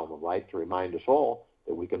this column of light to remind us all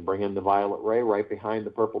that we can bring in the violet ray right behind the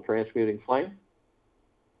purple transmuting flame.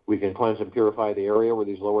 We can cleanse and purify the area where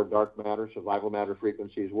these lower dark matter, survival matter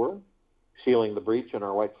frequencies were, sealing the breach in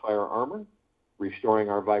our white fire armor, restoring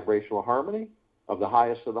our vibrational harmony of the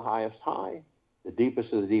highest high, the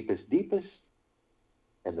deepest of the deepest deepest,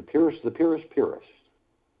 and the purest of the purest purest.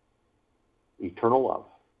 Eternal love,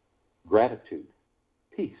 gratitude,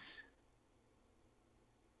 peace.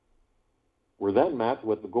 We're then met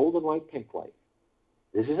with the golden white pink light.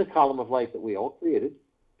 This is a column of light that we all created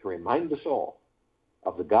to remind us all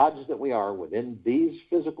of the gods that we are within these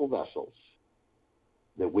physical vessels,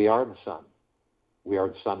 that we are the sun. We are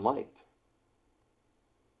the sunlight.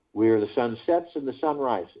 We are the sunsets and the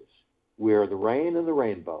sunrises. We are the rain and the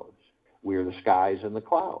rainbows. We are the skies and the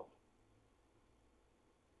clouds.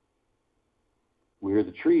 We are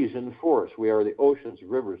the trees and the forests. We are the oceans, the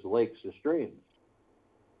rivers, the lakes, the streams.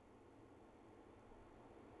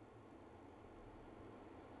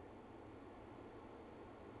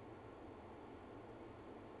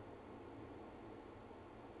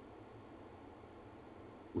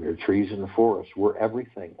 We are trees in the forest. We're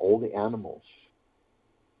everything, all the animals,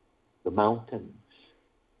 the mountains,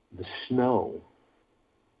 the snow,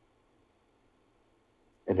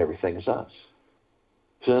 and everything is us.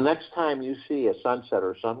 So the next time you see a sunset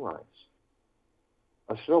or a sunrise,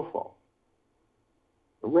 a snowfall,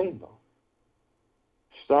 a rainbow,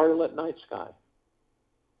 starlit night sky,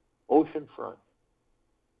 ocean front,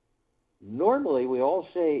 normally we all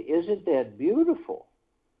say, "Isn't that beautiful?"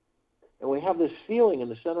 And we have this feeling in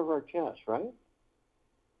the center of our chest, right?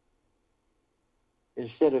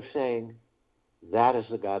 Instead of saying, "That is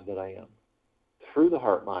the God that I am." Through the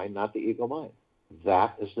heart mind, not the ego mind.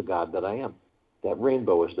 That is the God that I am. That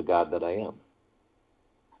rainbow is the God that I am.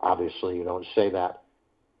 Obviously, you don't say that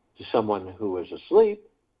to someone who is asleep.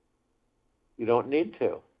 You don't need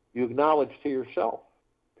to. You acknowledge to yourself,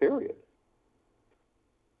 period.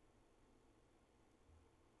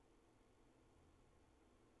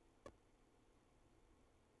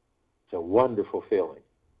 It's a wonderful feeling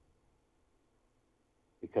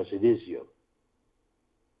because it is you.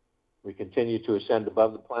 We continue to ascend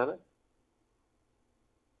above the planet.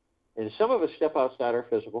 And some of us step outside our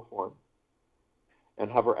physical form and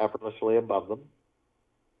hover effortlessly above them.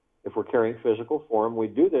 If we're carrying physical form, we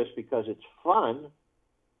do this because it's fun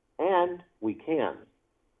and we can.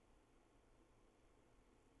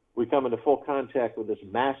 We come into full contact with this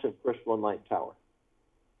massive crystalline light tower.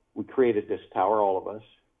 We created this tower, all of us.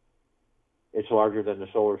 It's larger than the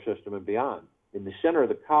solar system and beyond. In the center of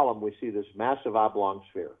the column, we see this massive oblong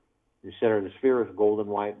sphere. In the center of the sphere is a golden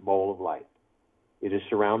white bowl of light. It is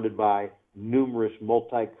surrounded by numerous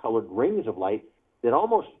multicolored rings of light that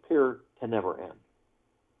almost appear to never end.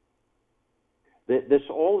 This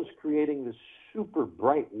all is creating this super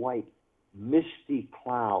bright white, misty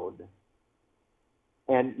cloud.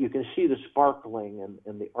 And you can see the sparkling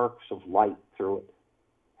and the arcs of light through it.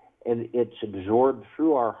 And it's absorbed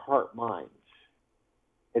through our heart minds.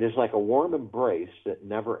 It is like a warm embrace that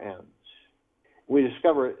never ends. We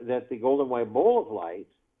discover that the golden white bowl of light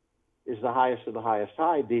is the highest of the highest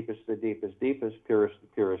high, deepest of the deepest deepest, purest of the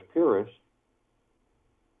purest purest,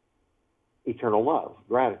 eternal love,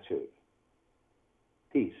 gratitude,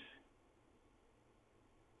 peace.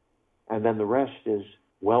 And then the rest is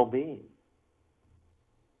well-being,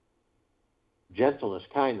 gentleness,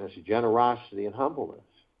 kindness, generosity, and humbleness,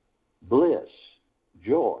 bliss,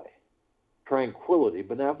 joy, tranquility,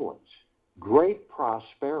 benevolence, great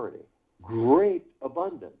prosperity, great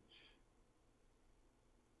abundance.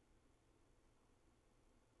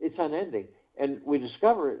 It's unending. And we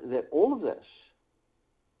discover that all of this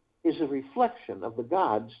is a reflection of the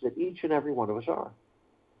gods that each and every one of us are.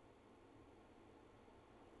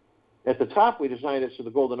 At the top, we designed it so the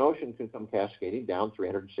golden ocean can come cascading down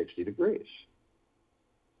 360 degrees,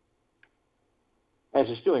 as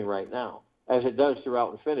it's doing right now, as it does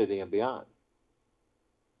throughout infinity and beyond.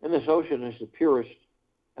 And this ocean is the purest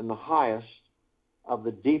and the highest of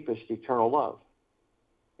the deepest eternal love.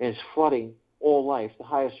 And it's flooding all life, the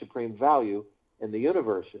highest supreme value in the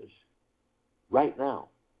universe is right now,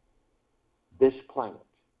 this planet.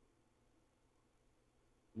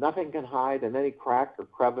 Nothing can hide in any crack or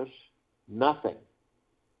crevice. Nothing.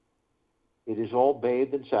 It is all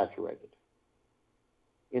bathed and saturated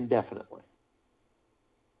indefinitely.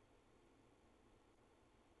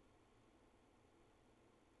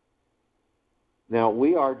 Now,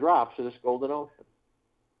 we are drops of this golden ocean.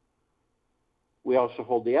 We also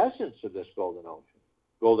hold the essence of this golden ocean.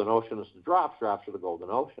 Golden ocean is the drops, drops are the golden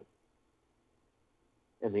ocean.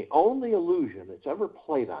 And the only illusion that's ever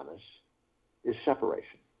played on us is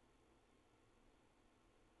separation.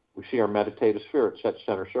 We see our meditative sphere at set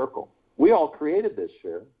center circle. We all created this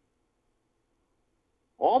sphere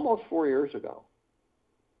almost 4 years ago.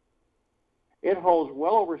 It holds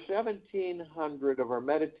well over 1,700 of our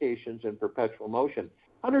meditations in perpetual motion.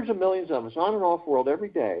 Hundreds of millions of us on and off world every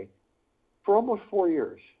day for almost 4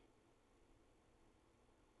 years.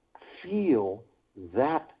 Feel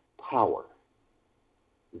that power,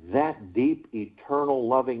 that deep, eternal,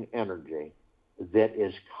 loving energy that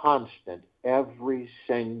is constant every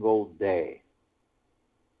single day.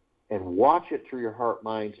 And watch it through your heart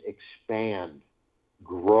minds expand,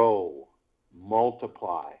 grow,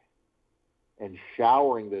 multiply, and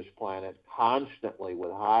showering this planet constantly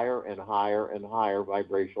with higher and higher and higher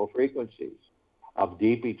vibrational frequencies of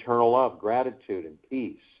deep eternal love, gratitude, and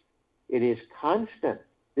peace. It is constant.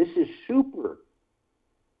 This is super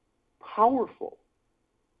powerful.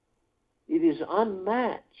 It is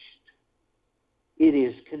unmatched. It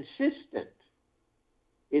is consistent.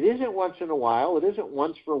 It isn't once in a while. It isn't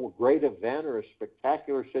once for a great event or a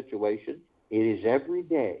spectacular situation. It is every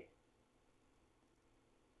day.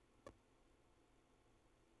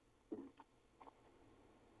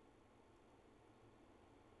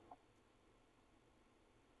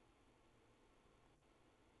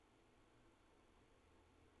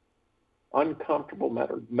 Uncomfortable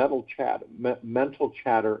mental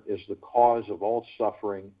chatter is the cause of all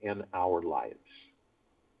suffering in our lives.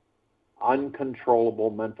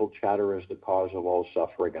 Uncontrollable mental chatter is the cause of all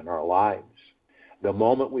suffering in our lives. The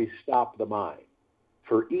moment we stop the mind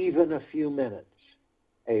for even a few minutes,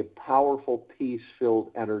 a powerful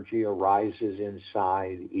peace-filled energy arises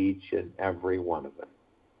inside each and every one of them.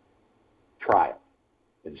 Try it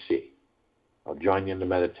and see. I'll join you in the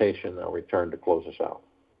meditation. I'll return to close us out.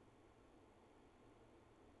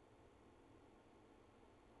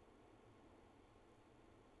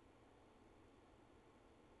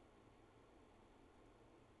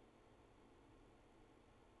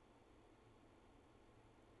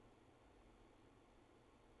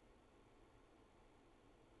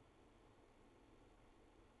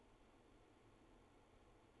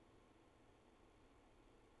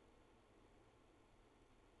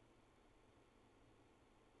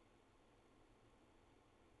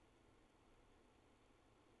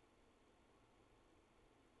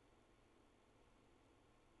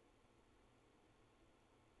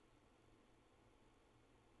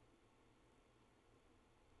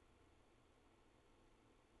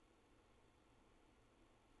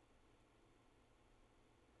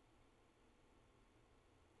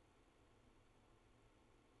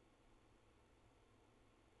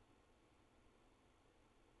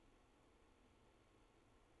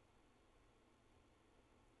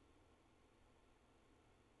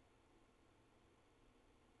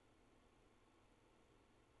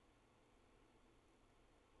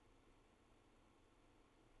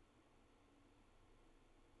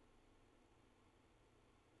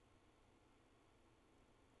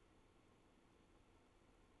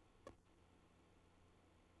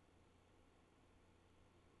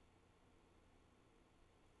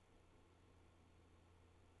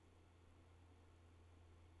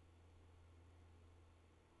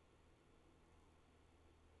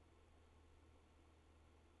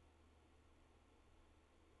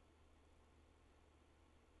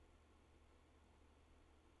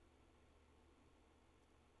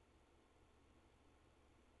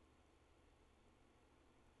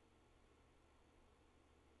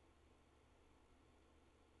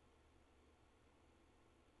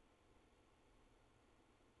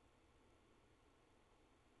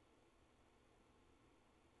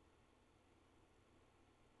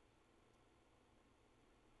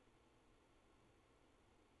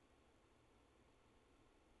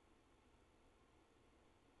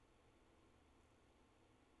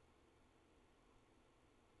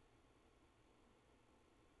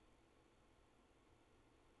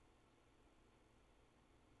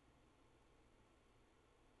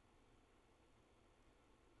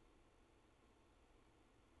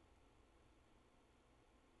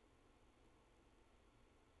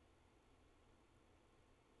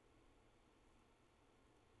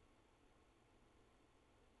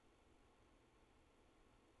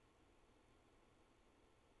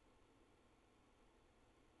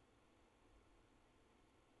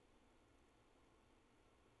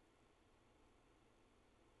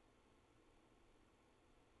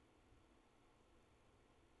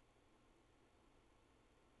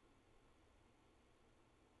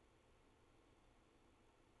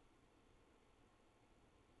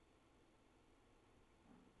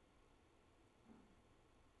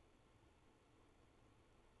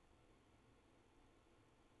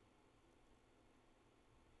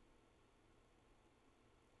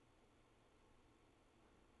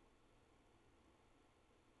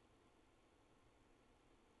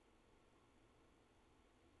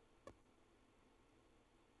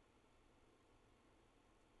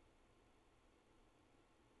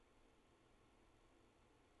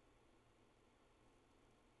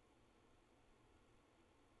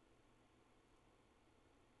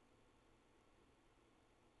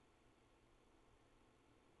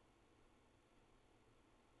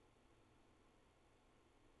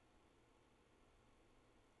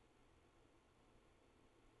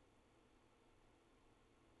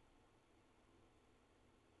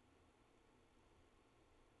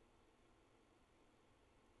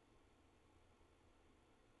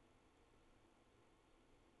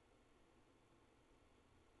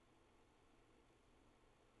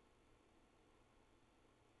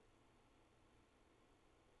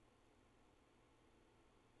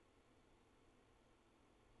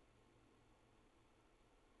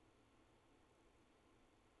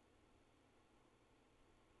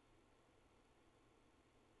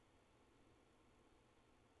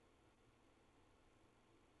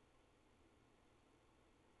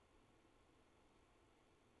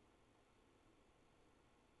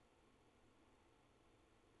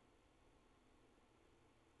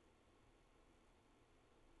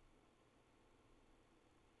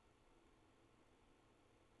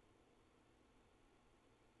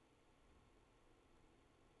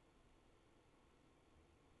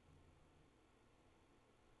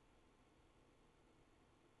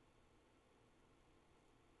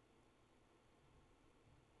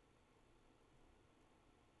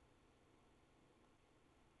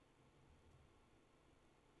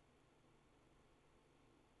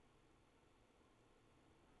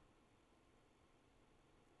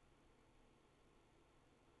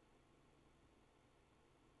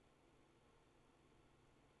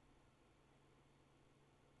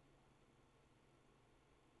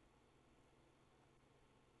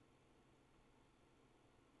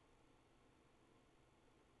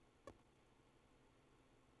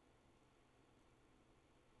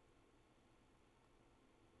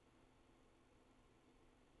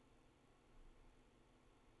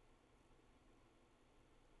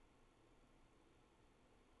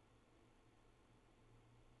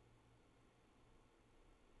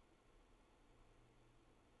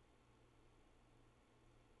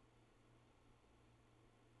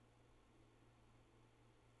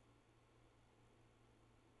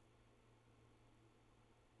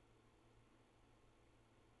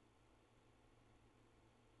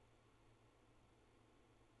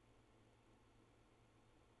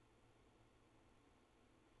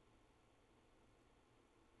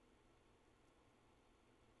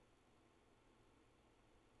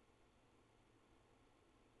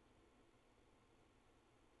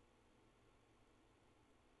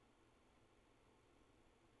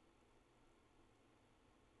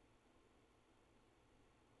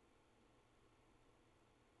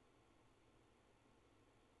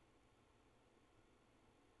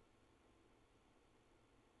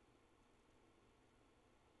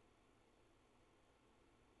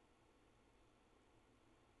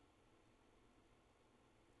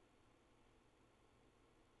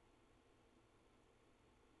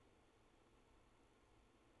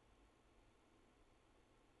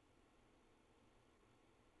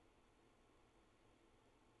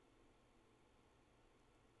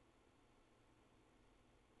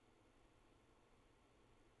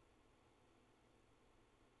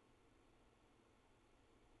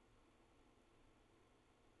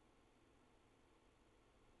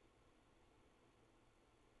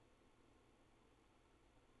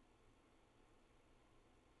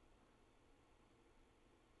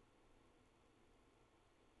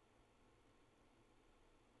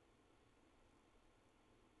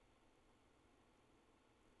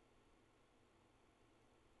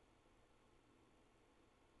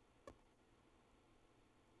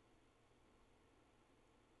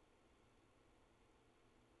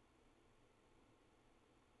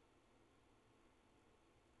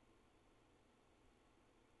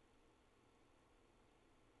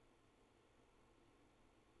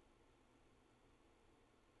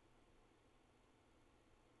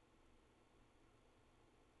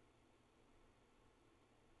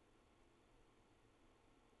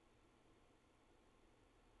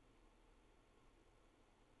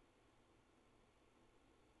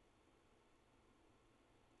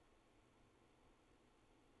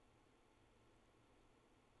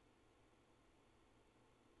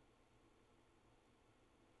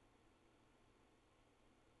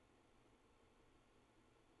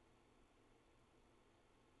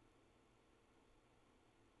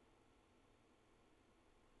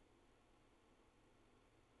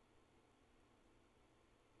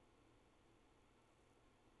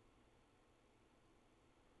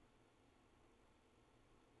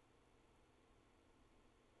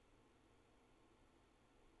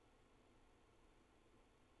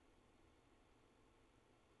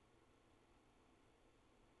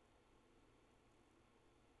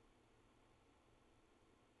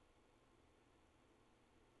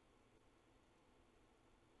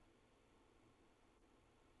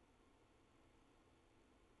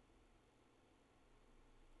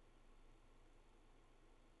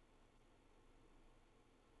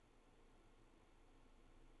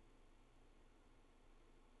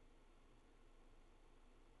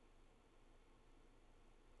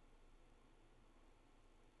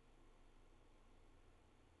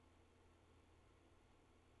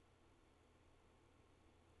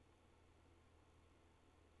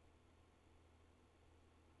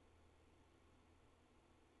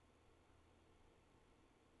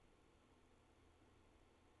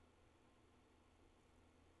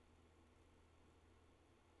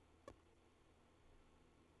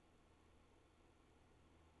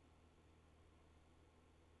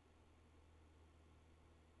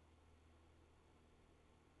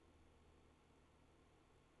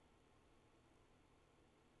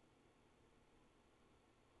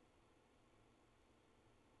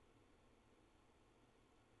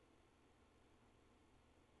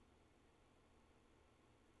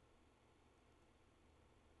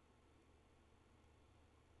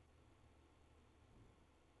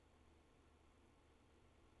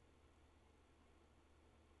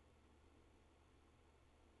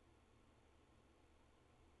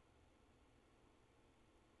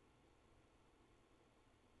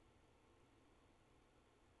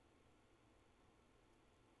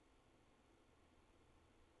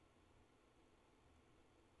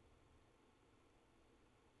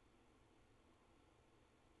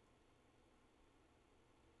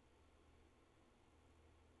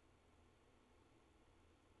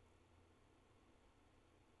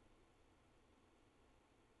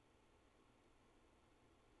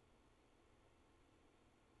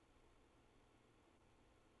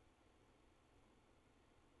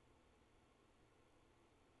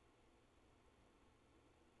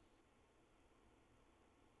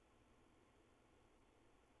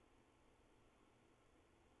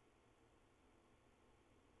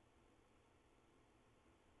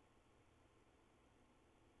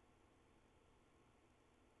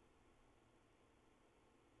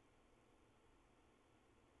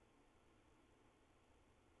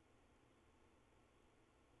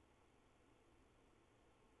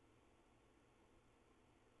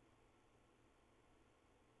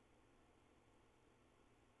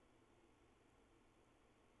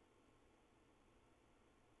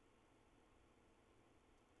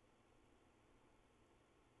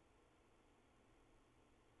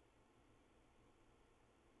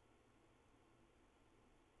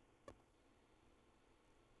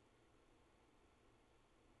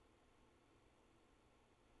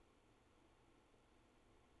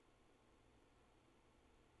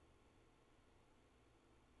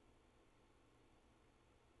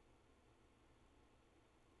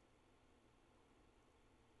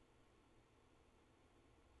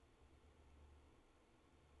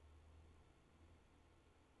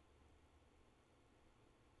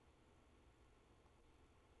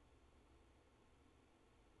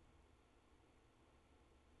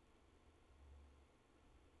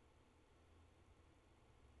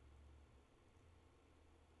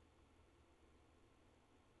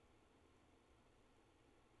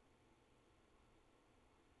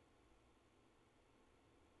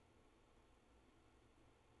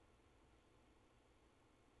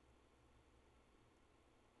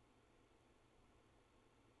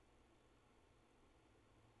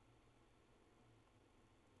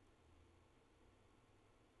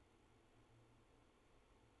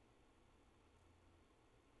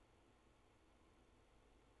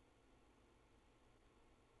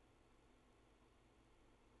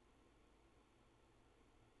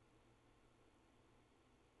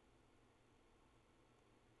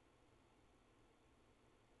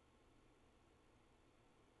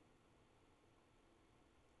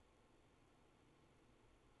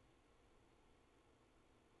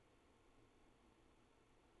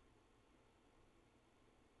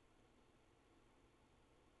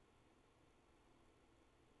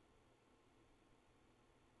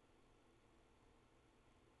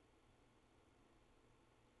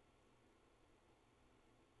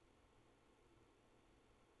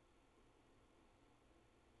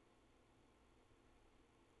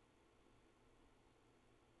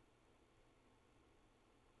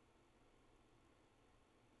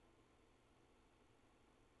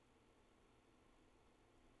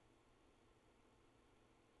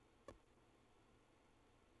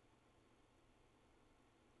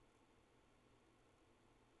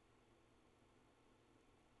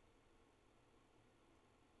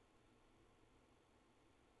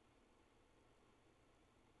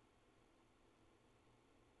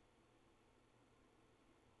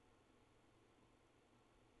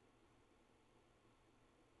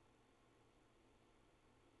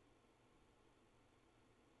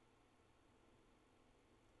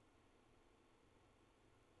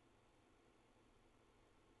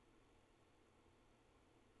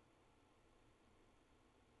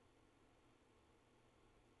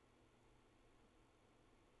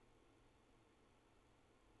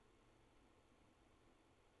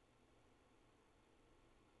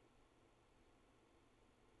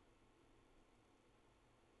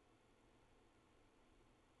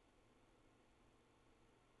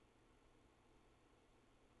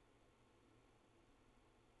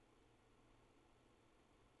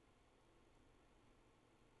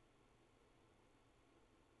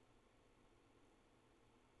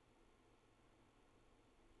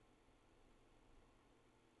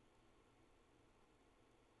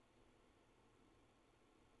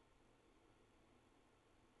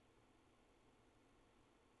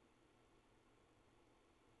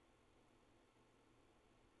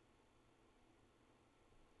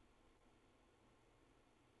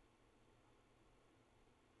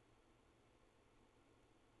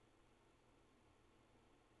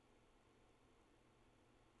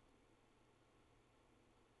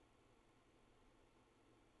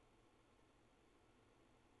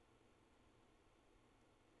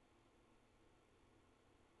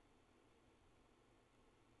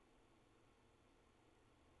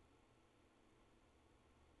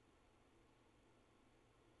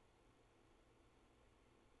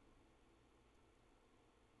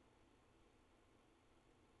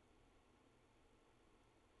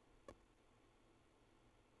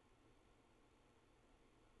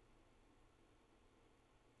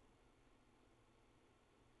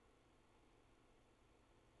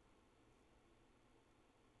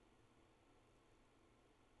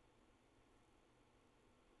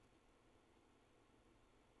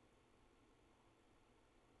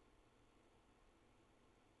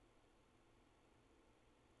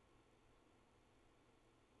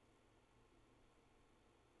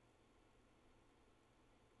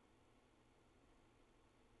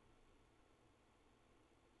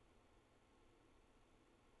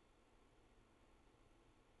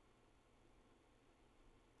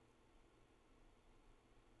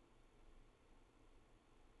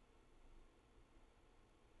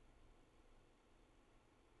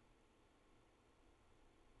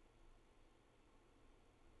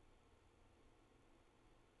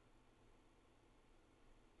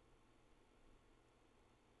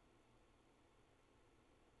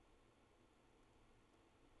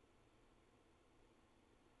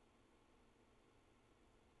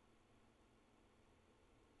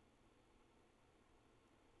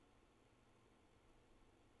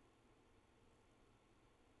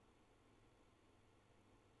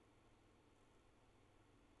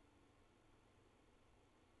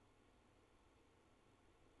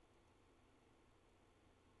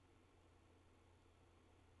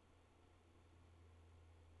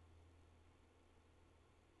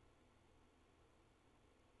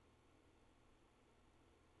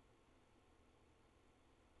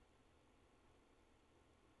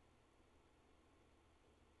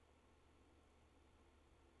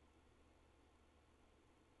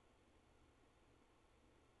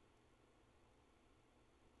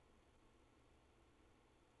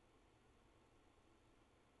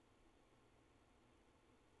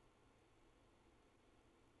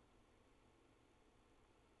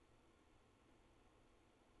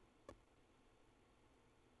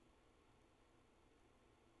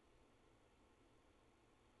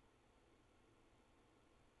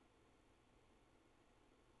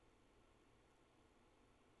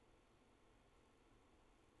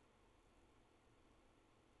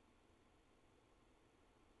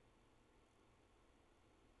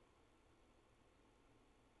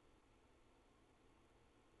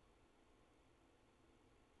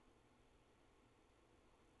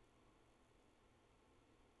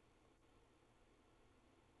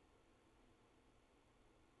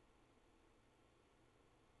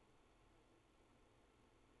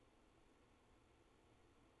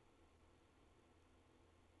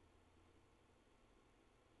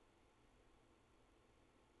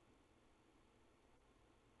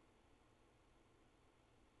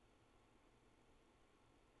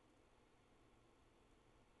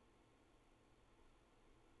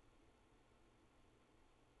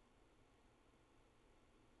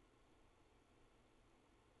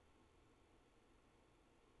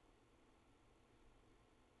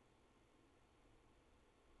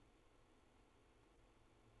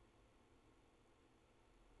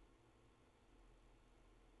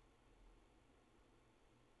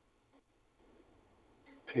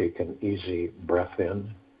 Take an easy breath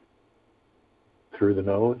in through the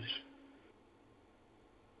nose.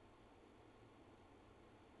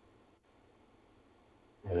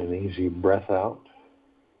 And an easy breath out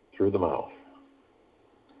through the mouth.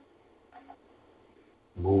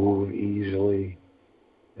 Move easily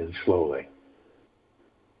and slowly.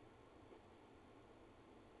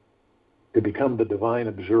 To become the divine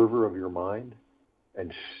observer of your mind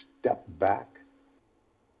and step back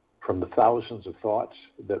from the thousands of thoughts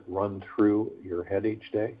that run through your head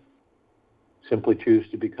each day, simply choose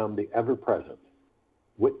to become the ever-present,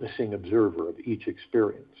 witnessing observer of each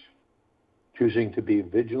experience. Choosing to be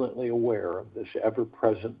vigilantly aware of this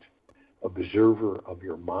ever-present observer of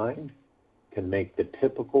your mind can make the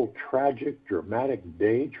typical tragic, dramatic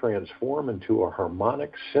day transform into a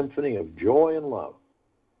harmonic symphony of joy and love.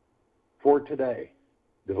 For today,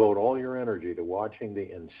 devote all your energy to watching the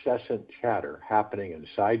incessant chatter happening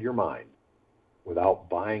inside your mind without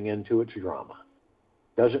buying into its drama.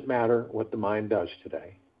 Doesn't matter what the mind does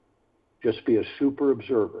today. Just be a super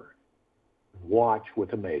observer. Watch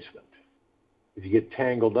with amazement. If you get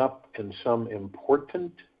tangled up in some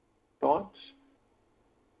important thoughts,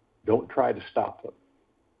 don't try to stop them,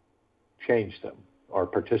 change them, or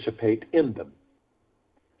participate in them.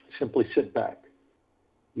 Simply sit back,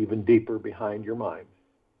 even deeper behind your mind.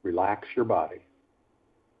 Relax your body.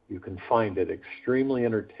 You can find it extremely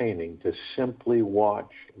entertaining to simply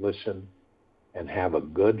watch, listen, and have a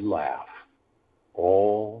good laugh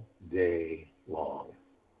all day long.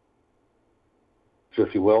 So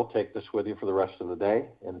if you will, take this with you for the rest of the day,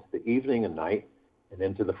 into the evening and night, and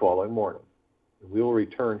into the following morning. We will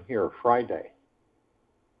return here Friday,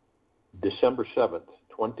 December 7th,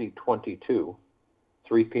 2022,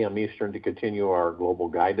 3 p.m. Eastern, to continue our global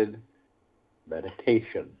guided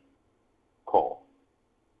meditation